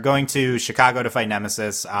recap that. So we're going to Chicago to fight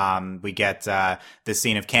Nemesis. We get this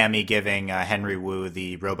scene of Cammy giving Henry Wu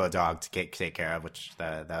the robo dog to take care of, which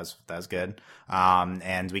that was good.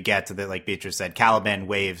 And we get to like Beatrice said, Caliban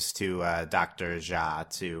waves to Dr. Jha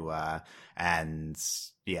to and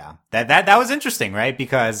yeah, that was interesting, right?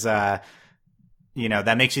 Because that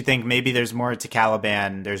makes you think maybe there's more to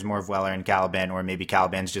Caliban. There's more of Weller in Caliban, or maybe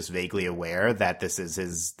Caliban's just vaguely aware that this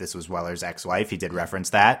was Weller's ex-wife. He did reference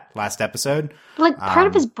that last episode. Like part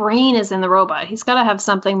of his brain is in the robot. He's got to have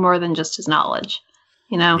something more than just his knowledge,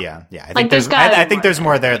 you know? Yeah. I think there's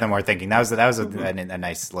more there than we're thinking. That was a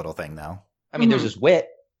nice little thing, though. I mean, there's his wit.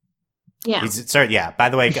 Yeah. By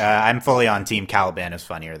the way, I'm fully on team Caliban is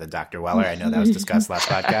funnier than Dr. Weller. I know that was discussed last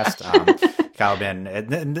podcast.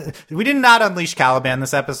 Caliban, we did not unleash Caliban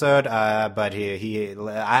this episode, but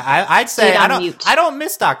I'd say I don't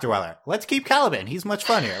miss Dr. Weller. Let's keep Caliban. He's much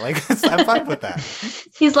funnier. Like I'm fine with that.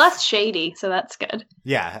 He's less shady, so that's good.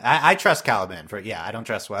 Yeah, I trust Caliban. I don't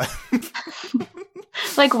trust Weller.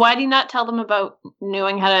 Like, why do you not tell them about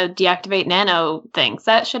knowing how to deactivate nano things?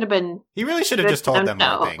 That should have been. He really should have just told them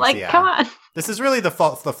more things. Like, come on. This is really the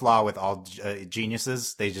flaw with all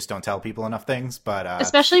geniuses. They just don't tell people enough things. But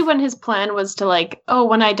especially when his plan was to like, oh,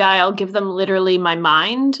 when I die, I'll give them literally my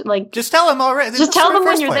mind. Like, just tell them already. Just tell them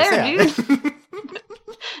when you're there, dude.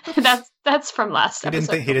 That's from last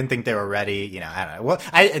episode. He didn't think they were ready. I don't know. Well,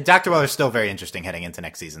 Dr. Weller's still very interesting heading into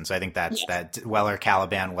next season. So I think that Weller,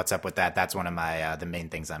 Caliban, what's up with that? That's one of my the main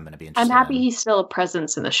things I'm going to be interested in. I'm happy he's still a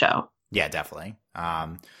presence in the show. Yeah, definitely.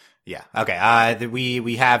 Yeah. Okay.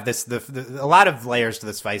 We have a lot of layers to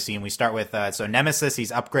this fight scene. We start with so Nemesis.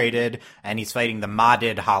 He's upgraded and he's fighting the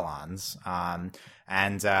modded Holons.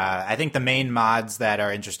 And I think the main mods that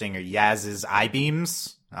are interesting are Yaz's eye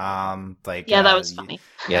beams. That was funny.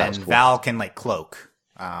 Yeah, and cool. Val can like cloak.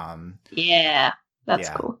 That's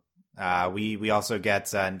cool. We also get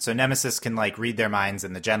so Nemesis can like read their minds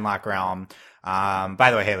in the Genlock realm.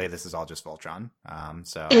 By the way, Haley, this is all just Voltron.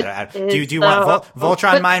 Do you want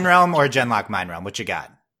Voltron Mind Realm or Genlock Mind Realm? What you got?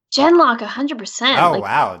 Genlock, 100%. Oh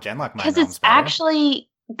wow, Genlock Mind Realm. Because it's actually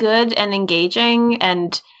good and engaging,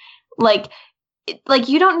 and like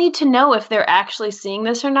you don't need to know if they're actually seeing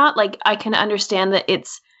this or not. Like I can understand that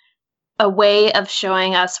it's a way of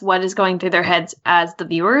showing us what is going through their heads as the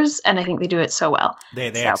viewers, and I think they do it so well.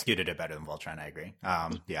 They executed it better than Voltron, I agree.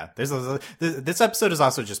 Yeah, this episode is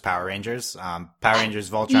also just Power Rangers. Power Rangers,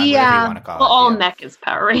 Voltron, whatever you want to call it. Well, all mech is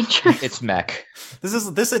Power Rangers. It's mech.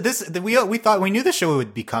 We thought we knew the show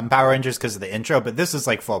would become Power Rangers because of the intro, but this is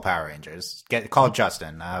like full Power Rangers. Call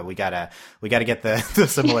Justin. We gotta get the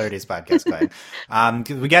similarities podcast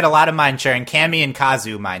going. We get a lot of mind sharing. Cammy and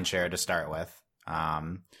Kazu mind share to start with.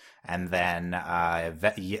 And then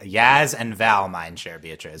Yaz and Val mindshare.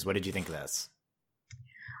 Beatrice, what did you think of this?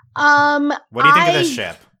 What do you think of this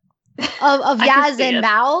ship? Of Yaz and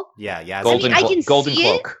Val? Yeah, Yaz. Golden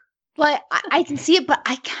Cloak. But I can see it, but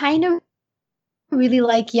I kind of really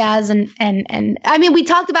like Yaz and I mean, we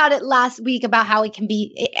talked about it last week about how it can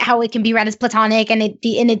be read as platonic, and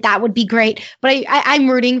that would be great. But I'm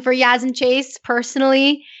rooting for Yaz and Chase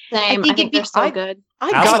personally. Same. I think they're so good.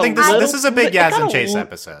 I also think this is a big Yaz and Chase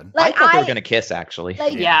episode. I thought they were gonna kiss, actually.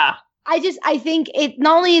 Yeah. I think it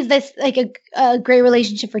not only is this like a great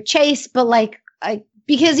relationship for Chase, but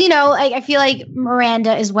because I feel like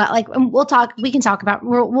Miranda as well. Like we'll definitely talk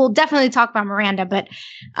about Miranda, but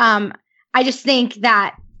I just think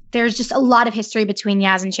that there's just a lot of history between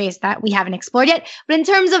Yaz and Chase that we haven't explored yet. But in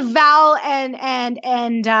terms of Val and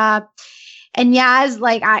Yaz,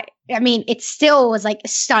 like I mean, it still was like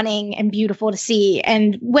stunning and beautiful to see.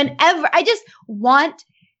 And whenever I just want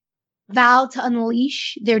Val to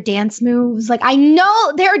unleash their dance moves. Like I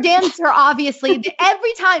know they're a dancer, obviously.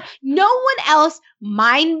 Every time, no one else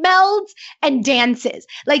mind melds and dances.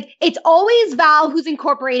 Like it's always Val who's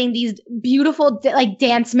incorporating these beautiful like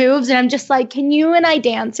dance moves, and I'm just like, can you and I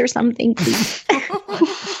dance or something, please?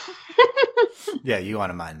 Yeah, you want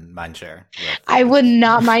to mind share. I would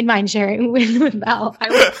not mind sharing with Val.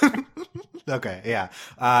 Okay, yeah.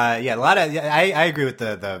 A lot of I agree with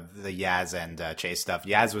the Yaz and Chase stuff.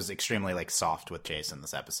 Yaz was extremely like soft with Chase in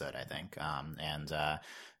this episode, I think.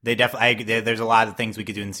 They definitely there's a lot of things we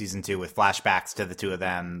could do in season 2 with flashbacks to the two of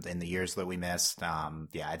them in the years that we missed.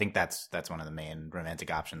 I think that's one of the main romantic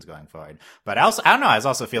options going forward. But I don't know, I was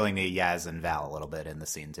also feeling the Yaz and Val a little bit in the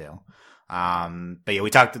scene too. But yeah, we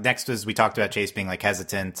talked about Chase being like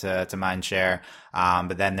hesitant to mind share.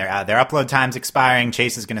 But then their upload time's expiring.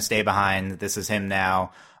 Chase is going to stay behind. This is him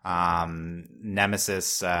now.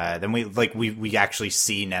 Nemesis, then we actually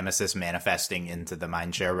see Nemesis manifesting into the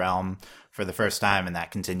mindshare realm for the first time, and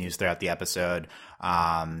that continues throughout the episode.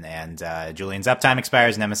 Julian's uptime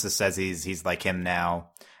expires. Nemesis says he's like him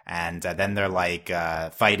now. And then they're like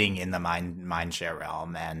fighting in the mindshare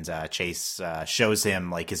realm, and Chase shows him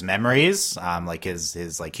like his memories, like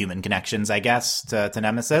his like human connections, I guess, to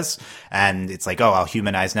Nemesis. And it's like, oh, I'll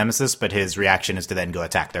humanize Nemesis, but his reaction is to then go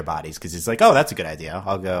attack their bodies because he's like, oh, that's a good idea.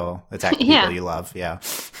 I'll go attack the people you love. Yeah.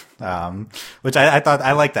 Which I thought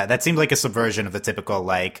I like that. That seemed like a subversion of the typical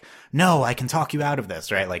like, no, I can talk you out of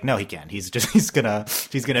this, right? Like, no, he can't. He's gonna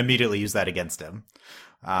immediately use that against him.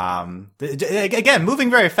 Again,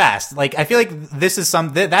 moving very fast. Like, I feel like this is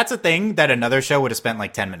that's a thing that another show would have spent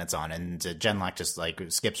like 10 minutes on, and Genlock just like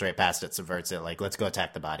skips right past it, subverts it, like, let's go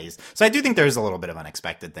attack the bodies. So I do think there's a little bit of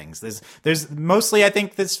unexpected things. There's mostly, I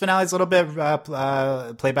think this finale is a little bit,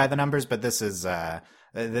 play by the numbers, but this is,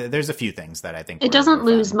 there's a few things that I think it doesn't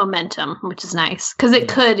lose momentum, which is nice. Cause it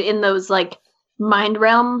could in those like mind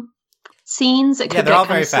realm scenes. It could they're all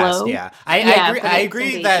very fast. Yeah, I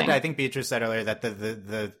agree that I think Beatrice said earlier that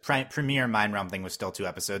the premiere Mind Realm thing was still 2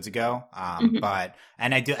 episodes ago. But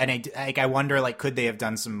I wonder, like, could they have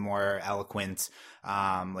done some more eloquent,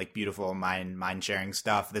 like beautiful mind sharing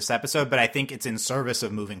stuff this episode? But I think it's in service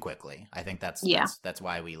of moving quickly. I think that's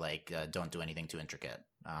why we like don't do anything too intricate.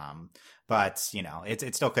 But you know,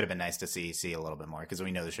 it still could have been nice to see a little bit more because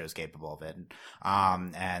we know the show's capable of it.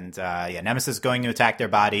 Nemesis going to attack their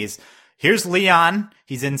bodies. Here's Leon.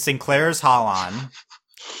 He's in Sinclair's Holon.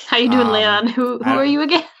 How you doing, Leon? Who are you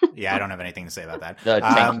again? Yeah, I don't have anything to say about that. The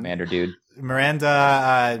tank commander dude.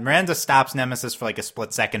 Miranda stops Nemesis for like a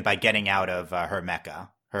split second by getting out of her mecha,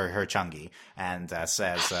 her Chungi, and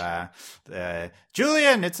says,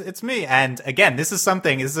 Julian, it's me. And again, this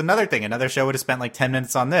is another thing. Another show would have spent like 10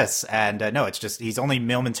 minutes on this. And no, it's just he's only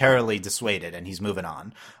momentarily dissuaded and he's moving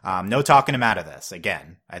on. No talking him out of this.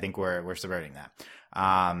 Again, I think we're subverting that.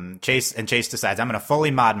 Chase decides I'm going to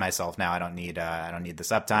fully mod myself now. I don't need this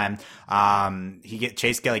uptime.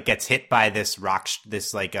 Chase gets hit by this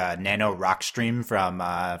nano rock stream from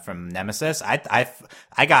Nemesis.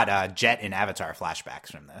 I got Jet and Avatar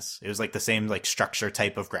flashbacks from this. It was like the same like structure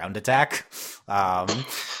type of ground attack.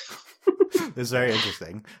 It's very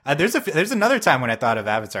interesting. There's another time when I thought of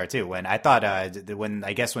Avatar too. When I thought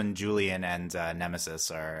when Julian and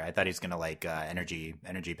Nemesis I thought he's gonna energy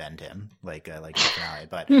bend him like in the finale.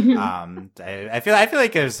 But I feel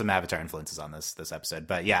like there's some Avatar influences on this episode.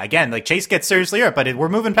 But yeah, again, like Chase gets seriously hurt, but we're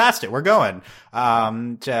moving past it. We're going.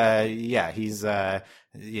 He's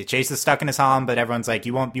Chase is stuck in his home, but everyone's like,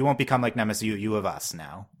 you won't become like Nemesis. You have us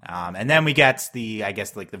now. And then we get the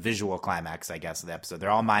visual climax, of the episode. They're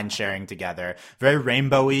all mind sharing together. Very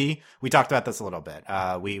rainbowy. We talked about this a little bit.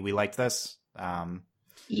 We liked this.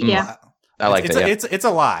 Yeah. I liked it. Yeah. It's a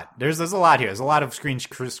lot. There's a lot here. There's a lot of screen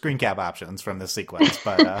cap options from this sequence,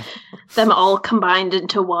 but them all combined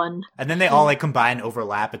into one. And then they all combine,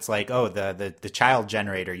 overlap. It's like, oh, the child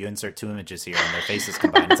generator. You insert 2 images here, and their faces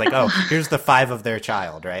combine. It's like, oh, here's the 5 of their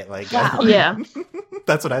child, right? Like, wow. Yeah.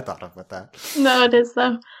 That's what I thought of with that. No, it is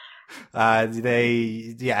though. I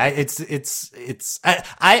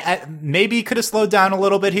maybe could have slowed down a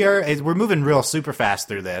little bit here. We're moving real super fast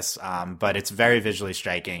through this, but it's very visually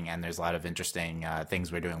striking, and there's a lot of interesting things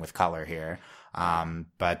we're doing with color here.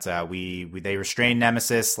 But they restrain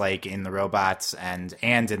Nemesis in the robots and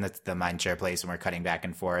in the mind share place, and we're cutting back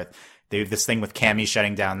and forth. They have this thing with Cammy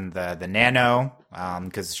shutting down the nano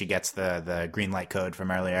because she gets the green light code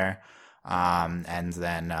from earlier. And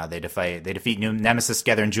then they defeat Nemesis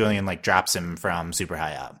together, and Julian drops him from super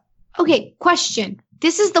high up. Okay, question.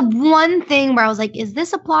 This is the one thing where I was like, is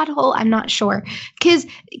this a plot hole? I'm not sure. Because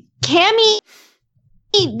Cammy,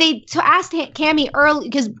 they asked Cammy early,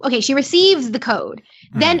 because, okay, she receives the code.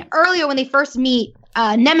 Then earlier when they first meet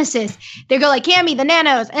Nemesis, they go Cammy, the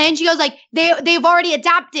nanos. And then she goes they've already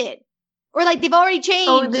adapted. Or they've already changed.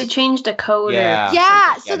 Oh, they changed a code.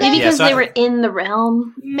 Yeah. So maybe because they were in the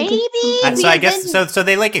realm. Maybe. So I guess so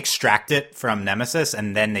they extract it from Nemesis,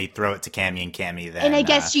 and then they throw it to Cammy, and Cammy then. And I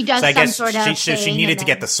guess she does sort of. She needed to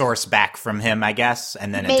get the source back from him, I guess,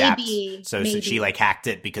 and then adapt. So she hacked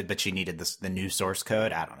it but she needed the new source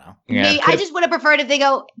code. I don't know. Yeah. I just would have preferred if they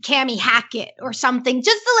go Cammy hack it or something.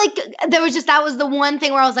 Just to that was the one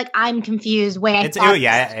thing where I was I'm confused. It's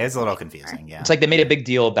a little confusing. Yeah. It's they made a big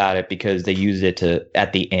deal about it because they used it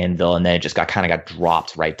at the anvil, and then it just got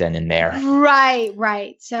dropped right then and there.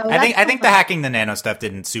 Right. So I think the hacking the nano stuff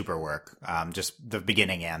didn't super work. Just the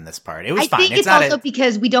beginning and this part, it was fine. I think it's also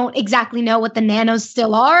because we don't exactly know what the nanos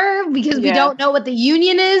still are, because we don't know what the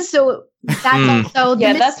Union is. So that's also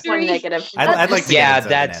the mystery. That's one negative. I'd like to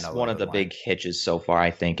that's one of the big hitches so far,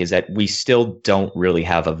 I think, is that we still don't really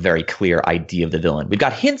have a very clear idea of the villain. We've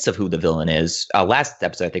got hints of who the villain is. Last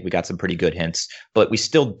episode, I think we got some pretty good hints, but we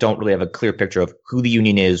still don't really have a clear picture of who the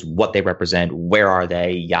Union is, what they represent, where are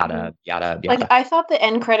they, yada, yada, yada. I thought the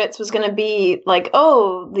end credits was going to be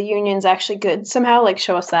oh, the Union's actually good somehow,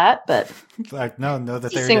 show us that, but... no,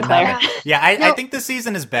 that they Sinclair. Yeah, I think the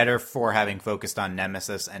season is better for having focused on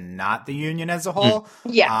Nemesis and not the Union as a whole.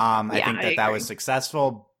 I think that was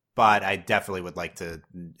successful, but I definitely would like to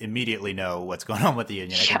immediately know what's going on with the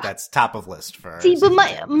Union. I think that's top of list for. See, but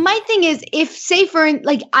my thing is, if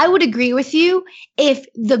I would agree with you if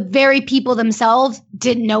the very people themselves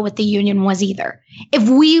didn't know what the Union was either.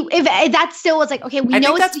 If that still was okay, we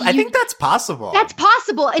know it's the Union. I think that's possible. That's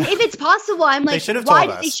possible, and if it's possible, I'm they should have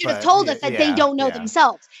told us that they don't know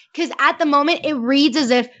themselves. Because at the moment, it reads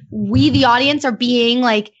as if we, the audience, are being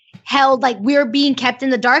held, we're being kept in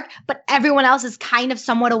the dark, but everyone else is kind of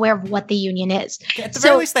somewhat aware of what the Union is. At the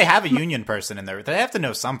very least, they have a Union person in there. They have to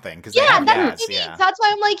know something. That's why I'm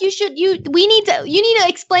you need to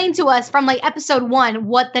explain to us from episode 1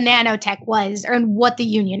 what the nanotech was and what the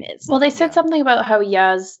Union is. Well, they said something about how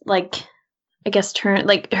Yaz I guess her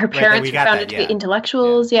parents were found to be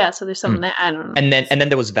intellectuals. Yeah, so there's something that I don't know. And then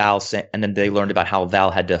there was Val, and then they learned about how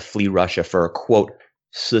Val had to flee Russia for quote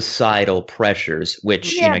societal pressures,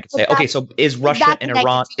 which you could say, okay, so is Russia and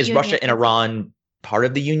Iran part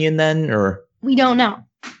of the Union then, or we don't know?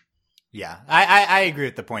 Yeah, I agree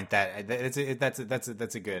with the point that that's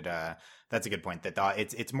a good point, that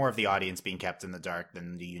it's more of the audience being kept in the dark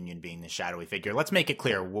than the Union being the shadowy figure. Let's make it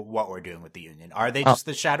clear what we're doing with the Union. Are they just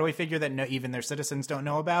the shadowy figure that even their citizens don't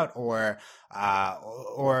know about, or are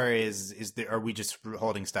we just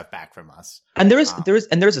holding stuff back from us? And there is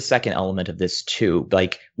a second element of this too.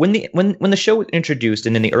 When the show was introduced,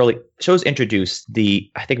 and in the early shows introduced,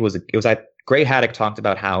 I think it was Gray Haddock talked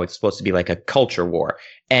about how it's supposed to be a culture war.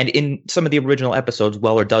 And in some of the original episodes,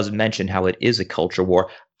 Weller does mention how it is a culture war.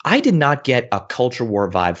 I did not get a culture war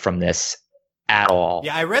vibe from this at all.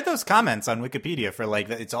 Yeah, I read those comments on Wikipedia for like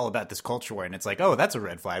it's all about this culture war, and it's like, oh, that's a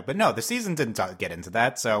red flag. But no, the season didn't get into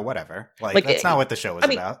that, so whatever. Like that's not what the show was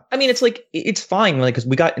about. I mean, it's like it's fine, like because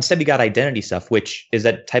we got identity stuff, which is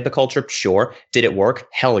that type of culture. Sure, did it work?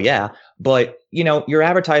 Hell yeah. But you're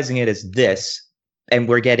advertising it as this, and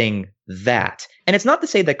we're getting that. And it's not to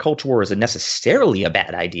say that culture war is necessarily a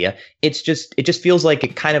bad idea. It just feels like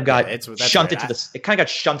it kind of got shunted to the. It kind of got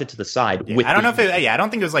shunted to the side. Yeah, I don't know if I don't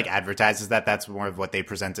think it was like advertised as that. That's more of what they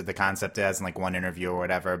presented the concept as in like one interview or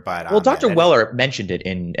whatever. But Dr. Weller mentioned it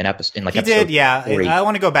in an episode. In like he episode did, yeah. 3. I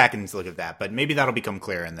want to go back and look at that, but maybe that'll become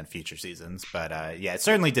clearer in the future seasons. But yeah, it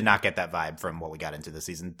certainly did not get that vibe from what we got into the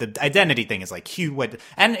season. The identity thing is like huge,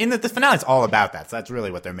 and in the finale, it's all about that. So that's really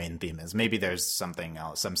what their main theme is. Maybe there's something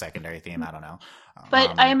else, some secondary theme. I don't know.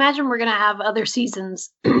 But I imagine we're going to have other seasons,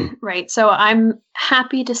 right? So I'm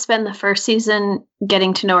happy to spend the first season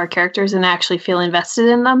getting to know our characters and actually feel invested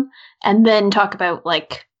in them, and then talk about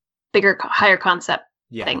like bigger, higher concept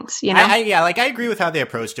things. I agree with how they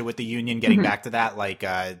approached it with the Union. Getting back to that, like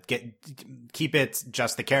keep it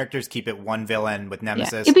just the characters, keep it one villain with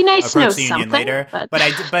Nemesis. Yeah. It'd be nice to know the Union something later.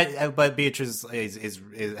 But But Beatrice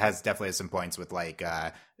has definitely some points with like.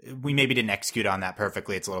 We maybe didn't execute on that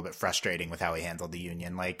perfectly. It's a little bit frustrating with how we handled the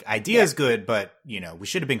Union. Like, idea is good, but we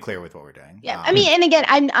should have been clear with what we're doing. Yeah, I mean, and again,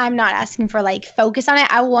 I'm not asking for like focus on it.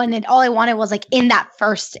 All I wanted was like in that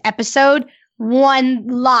first episode, one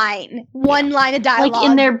line of dialogue, like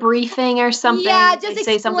in their briefing or something. Yeah, just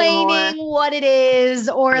say explaining what it is,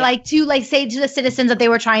 or like to like say to the citizens that they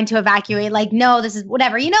were trying to evacuate, like, no, this is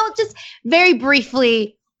whatever. Just very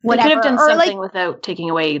briefly. Whatever. They could have done something without taking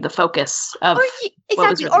away the focus of what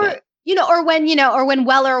was really good. or when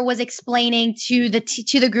Weller was explaining to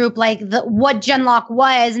the group like what Genlock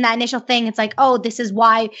was and that initial thing, it's like, oh, this is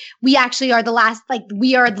why we actually are the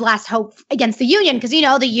last hope against the Union, because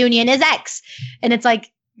the Union is X, and it's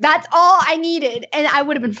like that's all I needed, and I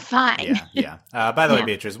would have been fine. Yeah. By the way,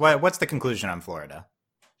 Beatrice, what's the conclusion on Florida?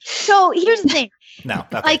 So here's the thing. No.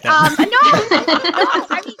 Okay, like, no.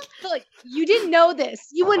 I mean, look, you didn't know this.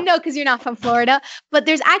 You wouldn't know because you're not from Florida. But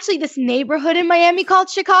there's actually this neighborhood in Miami called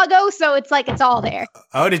Chicago, so it's like it's all there.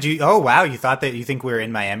 Oh, did you? Oh, wow! You think we were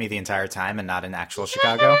in Miami the entire time and not in actual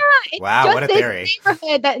Chicago? Wow, what a theory!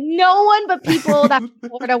 Neighborhood that no one but people that from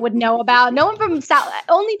Florida would know about. No one from South.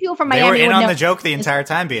 Only people from Miami. They were in on the joke the entire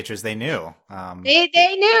time, Beatrice. They knew. They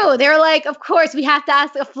knew. They were like, of course, we have to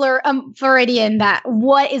ask a Floridian that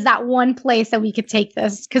what is that one place that we could take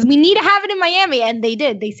this, because we need to have it in Miami, and they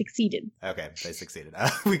did. They succeeded. Okay, they succeeded.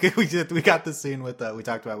 We got the scene with we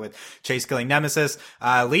talked about with Chase killing Nemesis.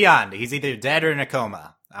 Leon, he's either dead or in a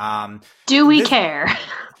coma. Do we care?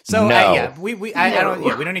 So no. We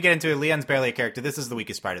don't need to get into it. Leon's barely a character. This is the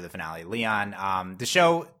weakest part of the finale. Leon, the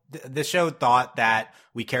show thought that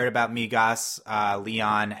we cared about Migos,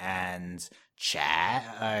 Leon, and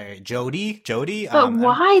Jody. But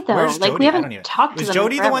why though? Like Jody? we haven't talked to them. Was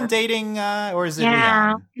Jody forever. the one dating, or is it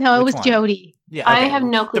Leon? No, it Which was one? Jody. Yeah, okay. I have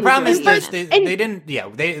no clue. The problem is this they didn't. Yeah,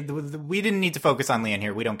 we didn't need to focus on Leon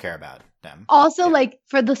here. We don't care about them. Also, like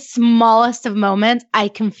for the smallest of moments, I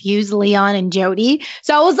confused Leon and Jody.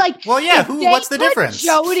 So I was like, "Well, yeah, what's the difference?"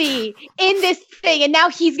 Jody in this thing, and now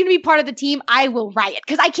he's going to be part of the team. I will riot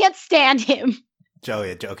because I can't stand him.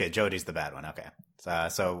 Joey, okay, Jody's the bad one. Okay.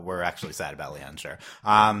 So we're actually sad about Leon, sure.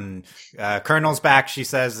 Colonel's back. She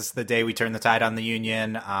says this is the day we turn the tide on the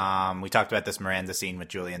Union. We talked about this Miranda scene with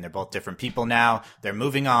Julian. They're both different people now. They're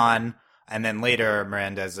moving on. And then later,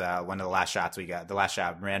 Miranda's one of the last shots we got. The last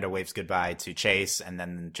shot, Miranda waves goodbye to Chase, and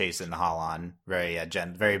then Chase in the Holon,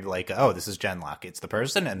 very like, oh, this is Genlock. It's the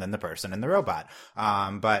person, and then the person and the robot.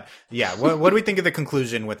 But yeah, what do we think of the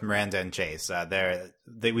conclusion with Miranda and Chase?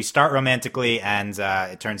 We start romantically, and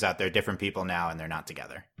it turns out they're different people now, and they're not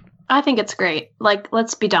together. I think it's great. Like,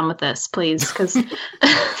 let's be done with this, please, because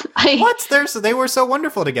they were so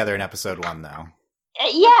wonderful together in episode 1, though.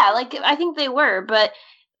 Yeah, like I think they were, but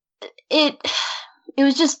it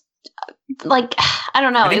was just like I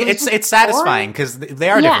don't know. I think it's satisfying because they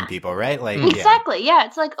are different people, right? Like exactly, yeah.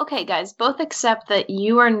 It's like, okay, guys, both accept that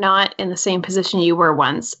you are not in the same position you were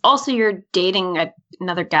once. Also, you're dating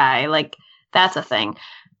another guy. Like that's a thing.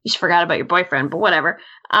 You just forgot about your boyfriend, but whatever.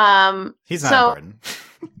 He's not important.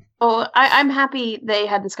 Oh, I'm happy they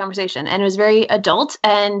had this conversation, and it was very adult.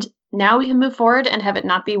 And now we can move forward and have it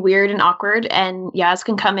not be weird and awkward. And Yaz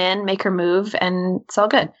can come in, make her move, and it's all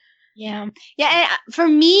good. Yeah. And for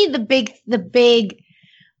me, the big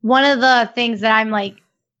one of the things that I'm like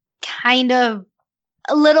kind of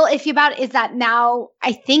a little iffy about is that now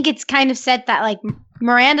I think it's kind of set that like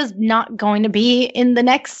Miranda's not going to be in the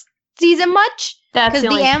next season much, because the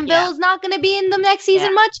Anvil's not going to be in the next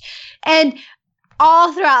season much. And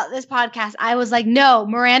all throughout this podcast, I was like, no,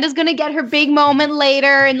 Miranda's going to get her big moment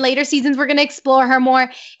later. In later seasons, we're going to explore her more.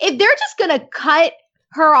 If they're just going to cut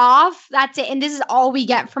her off, that's it. And this is all we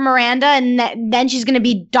get from Miranda. And then she's going to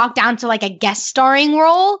be docked down to like a guest starring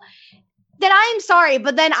role. Then I'm sorry.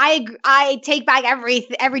 But then I take back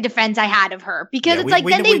every defense I had of her. Because it's like,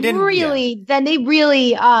 then they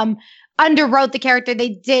really underwrote the character. They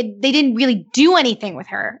didn't really do anything with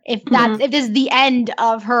her. If this is the end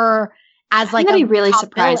of her as like a really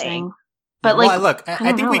surprising. Billing. But like, well, look,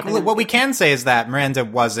 I think what we can say is that Miranda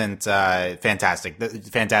wasn't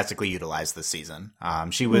fantastically utilized this season.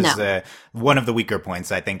 She was one of the weaker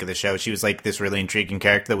points, I think, of the show. She was like this really intriguing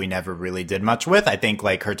character that we never really did much with. I think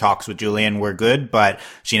like her talks with Julian were good, but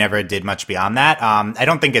she never did much beyond that. I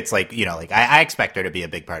don't think it's like, I expect her to be a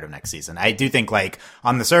big part of next season. I do think like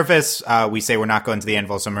on the surface, we say we're not going to the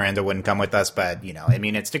Anvil, so Miranda wouldn't come with us, but I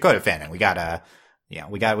mean, it's Dakota Fanning. We gotta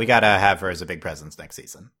have her as a big presence next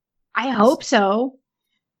season. I hope so.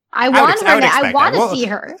 I want to see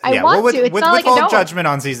her. I want to. It's not like I don't. Judgment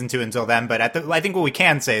on season 2 until then, but I think what we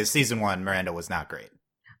can say is season 1, Miranda was not great.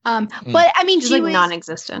 But I mean, she was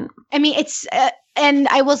non-existent. I mean, it's and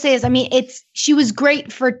I will say is, I mean, she was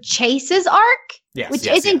great for Chase's arc, which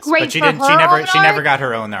isn't great but for her. She never got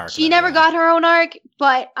her own arc. She never got her own arc,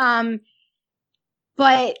 but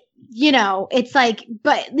it's like,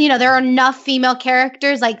 there are enough female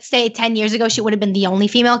characters, like say 10 years ago, she would have been the only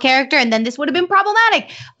female character and then this would have been problematic.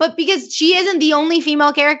 But because she isn't the only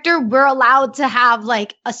female character, we're allowed to have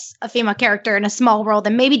like a female character in a small role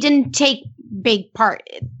that maybe didn't take big part,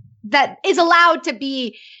 that is allowed to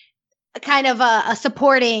be kind of a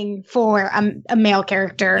supporting for a male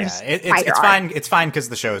character. Yeah, it's fine. It's fine because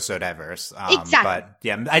the show is so diverse. Exactly. But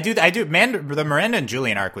yeah, I do. The Miranda and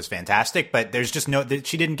Julian arc was fantastic, but there's just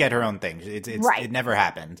she didn't get her own thing. It never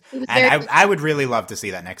happened. And I would really love to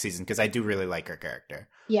see that next season because I do really like her character.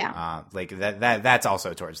 Yeah. Like that's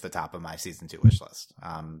also towards the top of my season 2 wish list.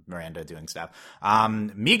 Miranda doing stuff.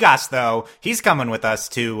 Migos though, he's coming with us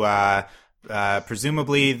to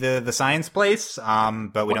presumably the science place,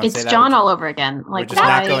 but we don't say that. It's John all over again. Like, we're just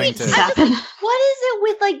not going to. What is it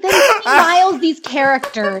with like them Miles, these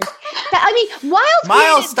characters?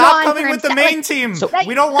 Miles, stop coming with the main team.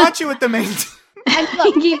 We don't want you with the main team. And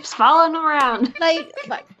look, he keeps following them around. Like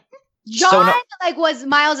John, was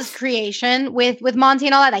Miles's creation with Monty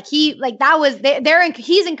and all that. Like that was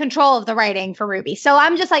he's in control of the writing for RWBY. So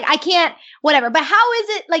I'm just like, I can't, whatever. But how is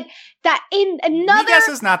it like that in another? He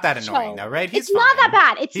is not that annoying though, right? It's not that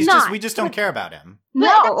bad. It's not. We just don't care about him. No,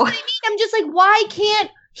 that's what I mean. I'm just like, why can't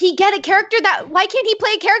he get a character why can't he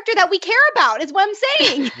play a character that we care about? Is what I'm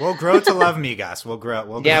saying. We'll grow to love Migos. We'll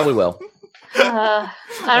grow. Yeah, we will. I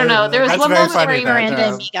don't know. There was one moment where Miranda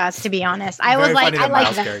and Migos, to be honest. I was like, I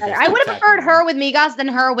like that better. I would have preferred her with Migos than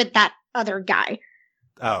her with that other guy.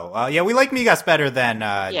 Oh, yeah, we like Migos better than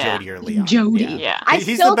Jody or Leon. Jody. Yeah.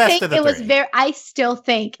 He's the best of the three. I still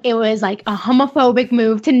think it was like a homophobic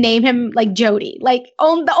move to name him like Jody. Like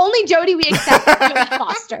the only Jody we accept is Jodie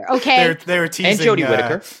Foster, okay? They were teasing and Jodie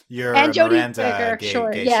Whittaker. And Jodie Miranda Whittaker,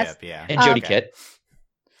 sure, yes. Ship, yeah. And Jodie Kitt.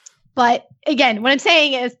 But again, what I'm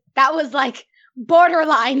saying is that was like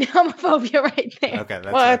borderline homophobia right there. Okay,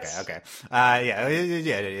 that's okay.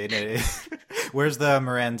 Yeah. Where's the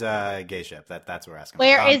Miranda gay ship? That's what we're asking.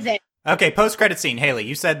 Where is it? Okay, post-credit scene. Haley,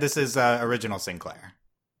 you said this is original Sinclair.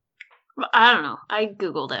 I don't know. I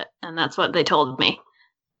Googled it, and that's what they told me.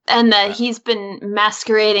 And that he's been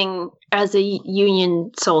masquerading as a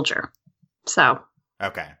Union soldier. So.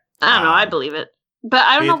 Okay. I don't know. I believe it. But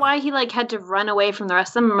I don't know why he had to run away from the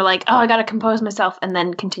rest of them. Or like, oh, I gotta compose myself, and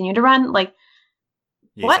then continue to run. Like,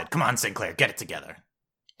 what? Said, come on, Sinclair, get it together.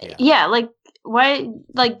 Yeah, why?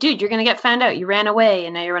 Like, dude, you're gonna get found out. You ran away,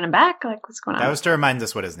 and now you're running back. Like, what's going on? That was to remind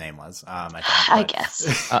us what his name was. I think. I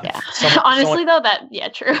guess. Yeah. Honestly, though,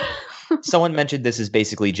 true. Someone mentioned this is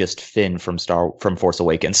basically just Finn from Force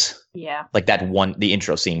Awakens. Yeah. Like the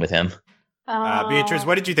intro scene with him. Beatrice,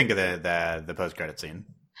 what did you think of the post-credit scene?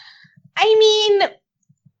 I mean,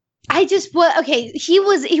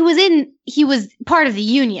 he was part of the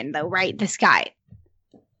Union though, right? This guy.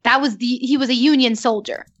 He was a Union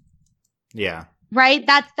soldier. Yeah. Right?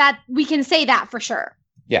 That we can say that for sure.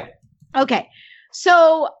 Yeah. Okay.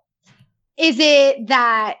 So is it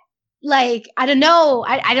that I don't know.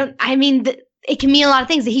 I mean, it can mean a lot of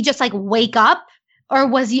things. Did he just wake up, or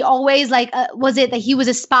was he always was it that he was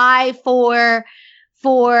a spy for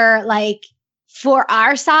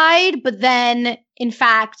our side, but then in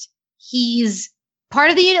fact he's part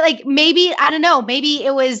of the unit? Maybe, I don't know. Maybe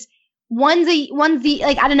it was one's the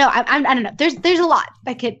I don't know. I don't know. There's a lot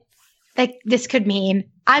this could mean.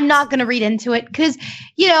 I'm not going to read into it because,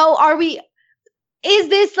 are we is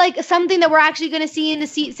this like something that we're actually going to see in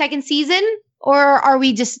the second season, or are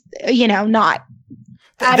we just, not?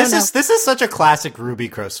 This is such a classic Ruby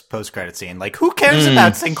post credit scene. Like, who cares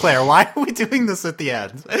about Sinclair? Why are we doing this at the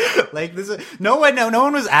end? Like, no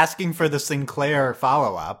one was asking for the Sinclair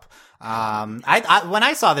follow up. When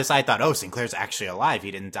I saw this, I thought, oh, Sinclair's actually alive.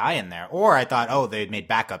 He didn't die in there. Or I thought, oh, they'd made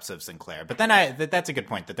backups of Sinclair. But then that's a good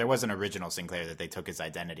point, that there was an original Sinclair that they took his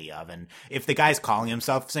identity of. And if the guy's calling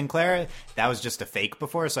himself Sinclair, that was just a fake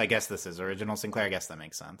before. So I guess this is original Sinclair. I guess that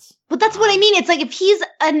makes sense. But that's what I mean. It's like, if he's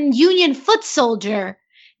a Union foot soldier,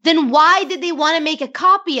 then why did they want to make a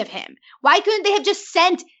copy of him? Why couldn't they have just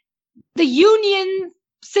sent the Union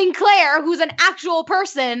Sinclair, who's an actual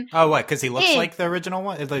person? Oh, what? Because he looks like the original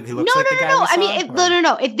one? Like, he looks no, like the guy no. we saw, I mean,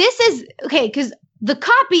 no. If this is okay, because the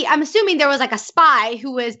copy, I'm assuming there was like a spy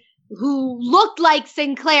who looked like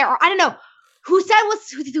Sinclair, or I don't know who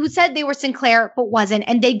said they were Sinclair but wasn't,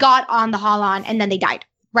 and they got on the Holon and then they died.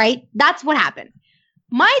 Right? That's what happened.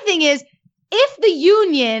 My thing is, if the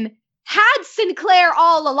Union had Sinclair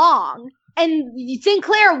all along, and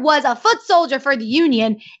Sinclair was a foot soldier for the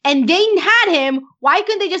Union, and they had him, why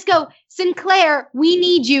couldn't they just go, Sinclair, we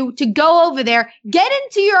need you to go over there, get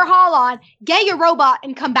into your Holon, get your robot,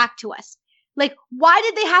 and come back to us? Like, why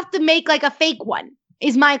did they have to make like a fake one,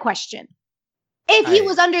 is my question. If he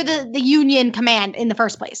was under the Union command in the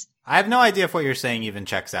first place. I have no idea if what you're saying even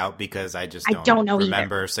checks out, because I just don't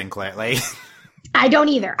remember either. Sinclair. Like, I don't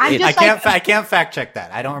either. I can't fact check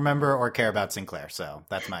that. I don't remember or care about Sinclair, so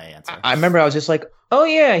that's my answer. I remember I was just like, oh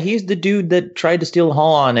yeah, he's the dude that tried to steal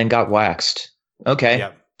Holon and got waxed. Okay,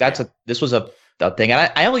 yep. This was a thing.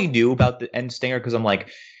 And I only knew about the End Stinger because I'm like,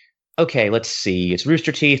 okay, let's see. It's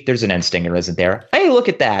Rooster Teeth. There's an End Stinger, isn't there? Hey, look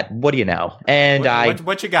at that. What do you know? And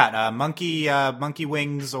what you got? Monkey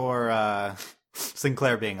wings or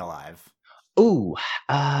Sinclair being alive? Ooh,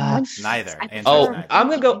 neither.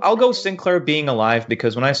 I'll go Sinclair being alive,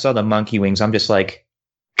 because when I saw the monkey wings, I'm just like,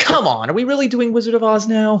 come on, are we really doing Wizard of Oz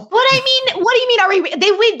now? What do you mean? Are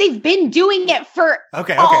we? They've been doing it for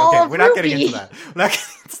okay. We're not getting into that.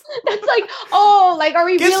 That's like, are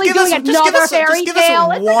we really doing another fairy tale? Give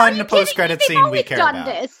us one post-credit scene we care about.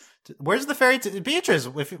 This. Where's the Beatrice?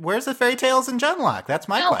 Where's the fairy tales in Genlock? That's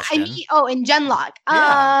my question. In Genlock.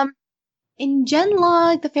 Yeah. In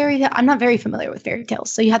Genlock, the fairy tale. I'm not very familiar with fairy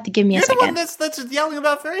tales, so you have to give me a second. You're the one that's yelling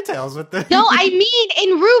about fairy tales with the. No, I mean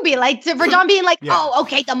in Ruby, like for John being like, oh,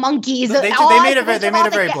 okay, the monkeys. They made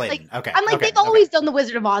it very blatant. Okay, I'm like, they've always done the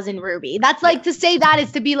Wizard of Oz in Ruby. That's like to say that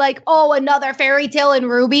is to be like, oh, another fairy tale in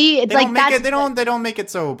Ruby. It's like that's they don't make it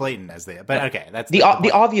so blatant as they. But okay, that's the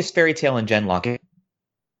obvious fairy tale in Genlock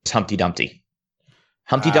is Humpty Dumpty.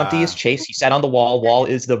 Humpty Dumpty is Chase. He sat on the wall. Wall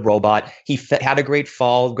is the robot. He had a great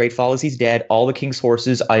fall. Great fall is he's dead. All the king's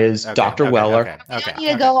horses is Dr. Weller.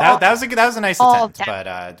 Okay. That was a nice attempt,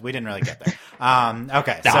 but we didn't really get there.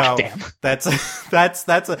 Okay, so damn. that's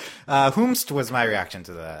Whomst was my reaction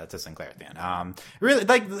to Sinclair at the end. Really,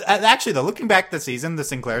 like, actually, though, looking back this season, the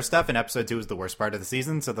Sinclair stuff in episode 2 was the worst part of the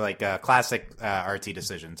season. So the classic RT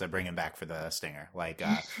decision to bring him back for the stinger, like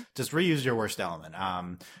just reuse your worst element.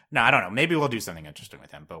 No, I don't know. Maybe we'll do something interesting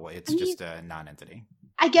with him, but it's just a non-entity.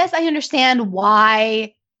 I guess I understand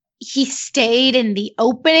why he stayed in the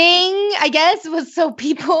opening, I guess, was so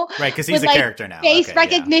people right, because he's a character now. Face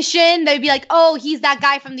recognition, they'd be like, oh, he's that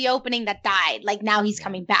guy from the opening that died. Like, now he's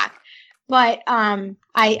coming back. But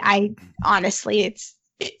I honestly,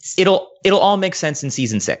 it'll all make sense in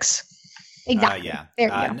season 6. Exactly. Yeah. There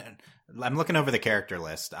you go. I'm looking over the character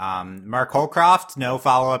list. Mark Holcroft, no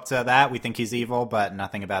follow-up to that. We think he's evil, but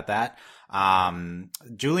nothing about that.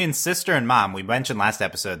 Julian's sister and mom, we mentioned last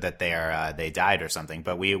episode that they died or something,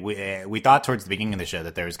 but we thought towards the beginning of the show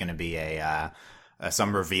that there was going to be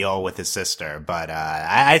some reveal with his sister, but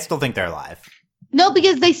I still think they're alive. No,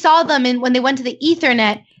 because they saw them, and when they went to the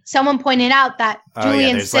Ethernet, someone pointed out that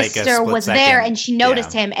Julian's sister was there, and she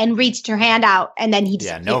noticed him and reached her hand out, and then he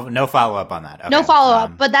just no follow up on that. Okay. No follow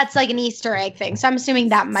up, but that's like an Easter egg thing. So I'm assuming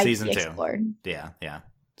that might be explored. Yeah.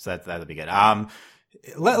 So that'll be good.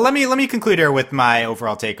 Let me conclude here with my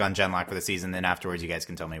overall take on Genlock for the season. Then afterwards, you guys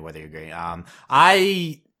can tell me whether you agree.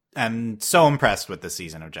 I am so impressed with this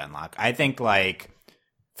season of Genlock. I think,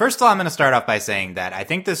 first of all, I'm going to start off by saying that I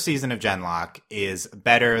think this season of Genlock is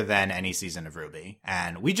better than any season of Ruby.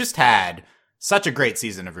 And we just had such a great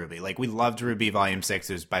season of Ruby. Like, we loved Ruby Volume 6.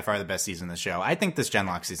 It was by far the best season of the show. I think this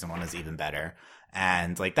Genlock Season 1 is even better.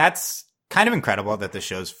 And, that's kind of incredible that the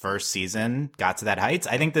show's first season got to that heights.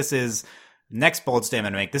 I think this is, next bold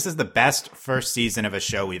statement to make, this is the best first season of a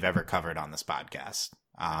show we've ever covered on this podcast.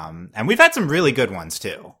 And we've had some really good ones,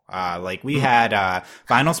 too. We had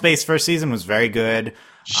Final Space first season was very good.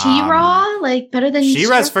 She-Ra, like better than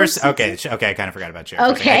She-Ra's first. season? Okay, I kind of forgot about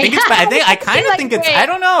She-Ra. Okay. I think it's. I kind of think it's. Great. I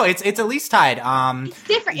don't know. It's at least tied. It's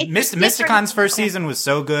different. It's Mysticon's first Okay. season was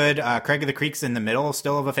so good. Craig of the Creek's in the middle,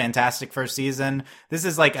 still of a fantastic first season. This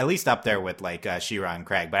is like at least up there with like She-Ra and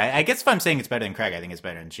Craig. But I guess if I'm saying it's better than Craig, I think it's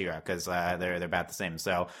better than She-Ra because they're about the same.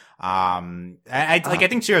 So I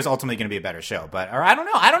think She-Ra's ultimately going to be a better show. But or I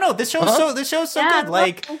don't know. This show's so Yeah, good.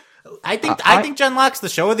 Like. I think Genlock's the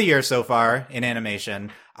show of the year so far in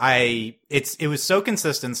animation. It was so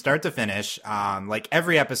consistent start to finish. Like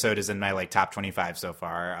every episode is in my like top 25 so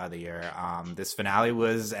far of the year. This finale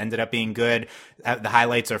ended up being good. The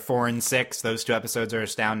highlights are 4 and 6. Those 2 episodes are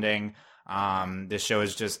astounding. This show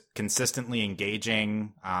is just consistently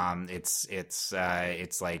engaging.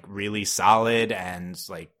 It's like really solid and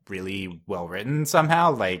like really well written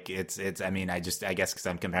somehow. Like I guess because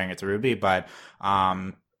I'm comparing it to RWBY, but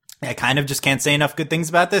I kind of just can't say enough good things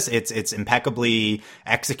about this. It's impeccably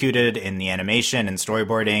executed in the animation and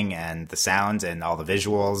storyboarding and the sounds and all the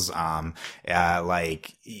visuals.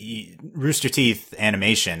 Rooster Teeth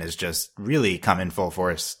animation is just really come in full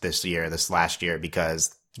force this last year,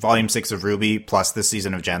 because Volume 6 of RWBY plus this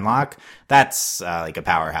season of Genlock, that's like a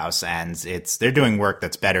powerhouse, and they're doing work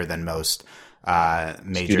that's better than most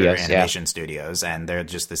major animation studios, and they're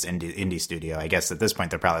just this indie studio. I guess at this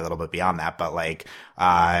point they're probably a little bit beyond that, but like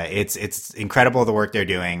it's incredible the work they're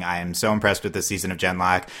doing. I am so impressed with this season of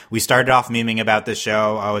Genlock. We started off memeing about this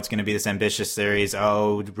show. Oh, it's going to be this ambitious series.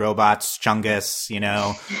 Oh, robots, Chungus,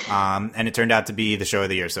 and it turned out to be the show of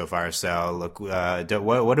the year so far. So look,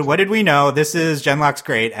 what did we know? This is Genlock's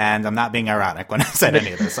great, and I'm not being ironic when I said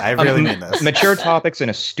any of this. I really mean this. Mature topics in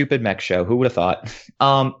a stupid mech show. Who would have thought?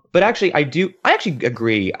 But actually, I actually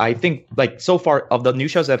agree. I think like so far of the new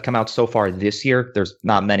shows that have come out so far this year, there's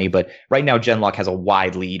not many, but right now Genlock has a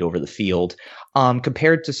wide lead over the field.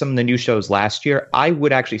 Compared to some of the new shows last year, I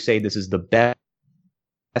would actually say this is the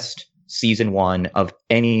best season 1 of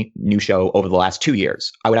any new show over the last 2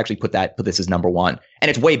 years. I would actually put this as number 1, and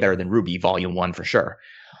it's way better than RWBY Volume 1 for sure.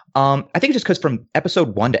 I think just because from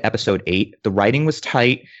episode 1 to episode 8, the writing was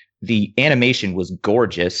tight. The animation was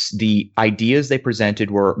gorgeous. The ideas they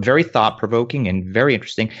presented were very thought-provoking and very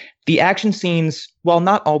interesting. The action scenes, while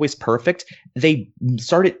not always perfect, they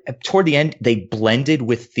started toward the end. They blended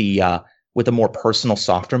with the more personal,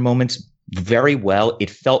 softer moments very well.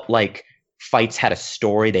 It felt like fights had a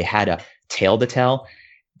story. They had a tale to tell.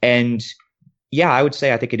 And yeah, I would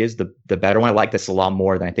say I think it is the better one. I like this a lot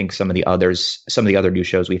more than I think some of the other new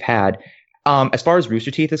shows we've had. As far as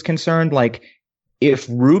Rooster Teeth is concerned, like, if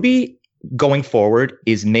RWBY going forward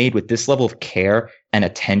is made with this level of care and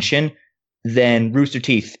attention, then Rooster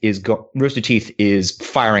Teeth is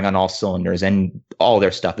firing on all cylinders, and all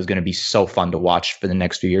their stuff is going to be so fun to watch for the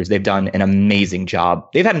next few years. They've done an amazing job.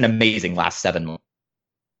 They've had an amazing last 7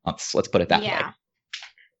 months. Let's put it that way.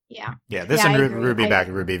 Yeah. This and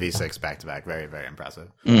RWBY V6 back to back, very, very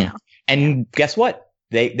impressive. Yeah. And guess what?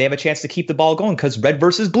 They have a chance to keep the ball going because Red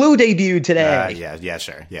vs. Blue debuted today.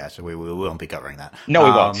 Sure. So we won't be covering that. No,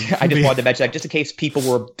 we won't. I just wanted to mention that just in case people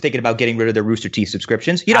were thinking about getting rid of their Rooster Teeth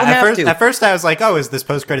subscriptions. You don't have to. At first, I was like, "Oh, is this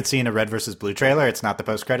post-credit scene a Red vs. Blue trailer?" It's not the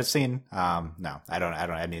post-credit scene. No, I don't.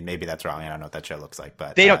 I mean, maybe that's wrong. I don't know what that show looks like,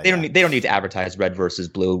 but they don't need to advertise Red vs.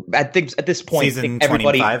 Blue. I think at this point, season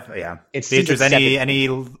everybody, 25. Yeah. It's Beatrice, any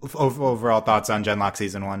overall thoughts on Genlock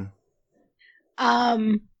season 1?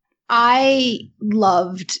 I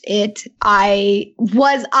loved it. I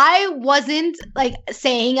wasn't like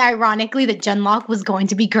saying ironically that Genlock was going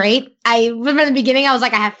to be great. I remember in the beginning I was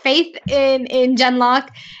like, I have faith in Genlock,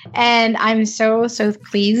 and I'm so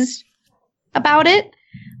pleased about it.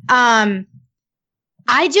 Is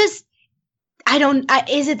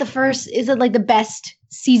it like the best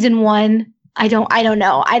season 1? I don't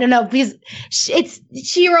know because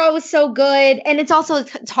She-Ra was so good, and it's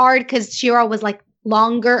hard because She-Ra was like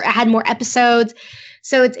longer, had more episodes,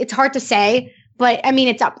 so it's hard to say, but I mean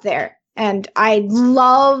it's up there, and I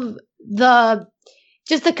love the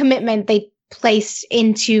commitment they placed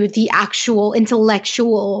into the actual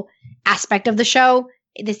intellectual aspect of the show.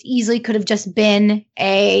 This easily could have just been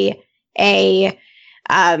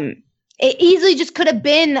it easily just could have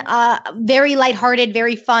been very lighthearted,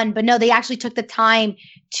 very fun, but no, they actually took the time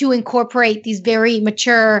to incorporate these very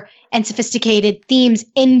mature and sophisticated themes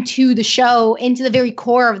into the show, into the very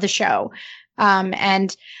core of the show.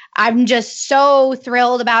 And I'm just so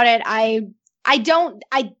thrilled about it. I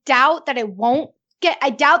doubt that it won't get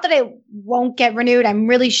renewed.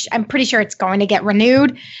 I'm pretty sure it's going to get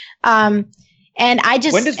renewed. And I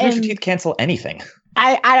just, when does Rooster Teeth cancel anything?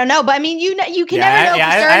 I don't know, but I mean, you can never know.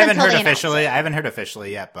 I haven't heard officially. I haven't heard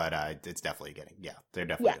officially yet, but it's definitely they're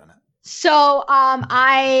definitely doing it. So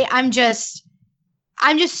I'm just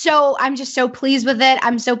so pleased with it.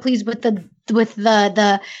 I'm so pleased with the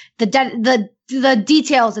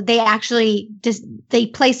details that they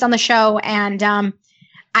placed on the show, and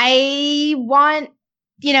I want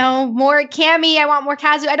more Cammy. I want more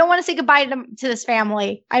Kazu. I don't want to say goodbye to this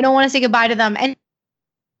family. I don't want to say goodbye to them, and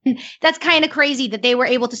that's kind of crazy that they were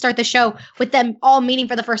able to start the show with them all meeting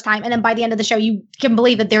for the first time. And then by the end of the show, you can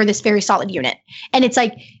believe that they're this very solid unit. And it's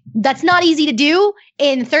like, that's not easy to do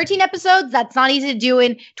in 13 episodes. That's not easy to do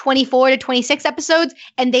in 24 to 26 episodes.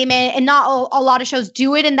 And not a lot of shows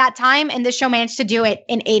do it in that time. And this show managed to do it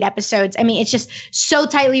in 8 episodes. I mean, it's just so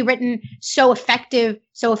tightly written, so effective,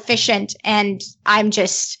 so efficient. And I'm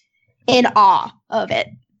just in awe of it.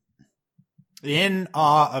 In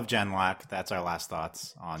awe of Genlock. That's our last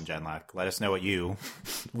thoughts on Genlock. Let us know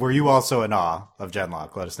were you also in awe of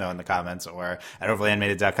Genlock? Let us know in the comments or at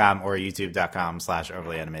overlyanimated.com or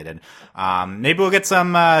youtube.com/overlyanimated. Maybe we'll get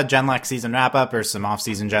some Genlock season wrap up or some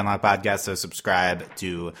off-season Genlock podcasts. So subscribe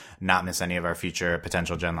to not miss any of our future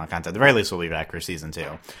potential Genlock content. At the very least, we'll be back for season 2.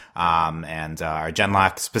 And our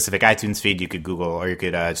Genlock specific iTunes feed, you could Google or you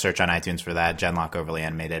could search on iTunes for that, Genlock Overly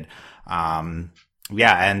Animated.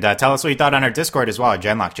 Yeah, and tell us what you thought on our Discord as well, our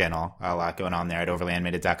Genlock channel. A lot going on there at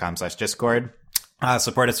overlyanimated.com/Discord.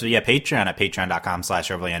 Support us via Patreon at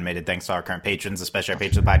patreon.com/overlyanimated. Thanks to our current patrons, especially our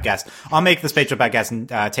Patreon podcast. I'll make this Patreon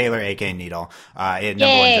podcast Taylor, a.k.a. Needle,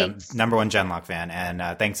 number one Genlock fan.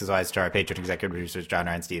 And thanks as always to our Patreon executive producers, John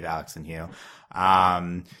Ryan, Steve, Alex, and Hugh.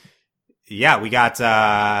 Yeah, we got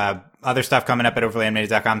other stuff coming up at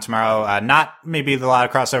overlyanimated.com tomorrow. Not maybe a lot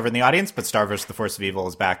of crossover in the audience, but Star vs. the Force of Evil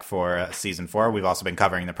is back for season 4. We've also been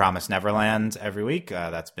covering The Promised Neverland every week.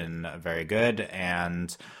 That's been very good.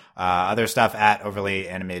 And other stuff at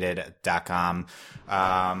overlyanimated.com.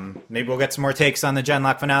 Maybe we'll get some more takes on the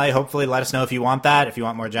Genlock finale. Hopefully, let us know if you want that, if you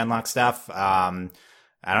want more Genlock stuff.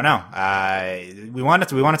 I don't know. We want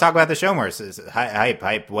to talk about the show more.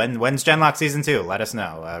 Hype. When's Genlock season 2? Let us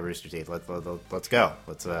know. Rooster Teeth. Let's go.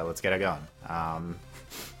 Let's get it going.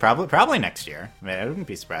 Probably next year. I mean, I wouldn't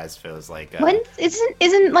be surprised if it was like. When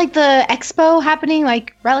isn't like the expo happening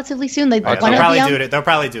like relatively soon? Like they'll probably do it. They'll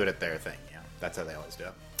probably do it at their thing. Yeah, that's how they always do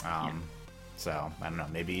it. So I don't know.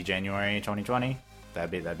 Maybe January 2020.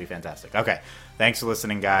 That'd be fantastic. Okay. Thanks for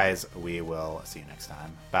listening, guys. We will see you next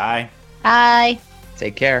time. Bye. Bye.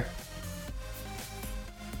 Take care.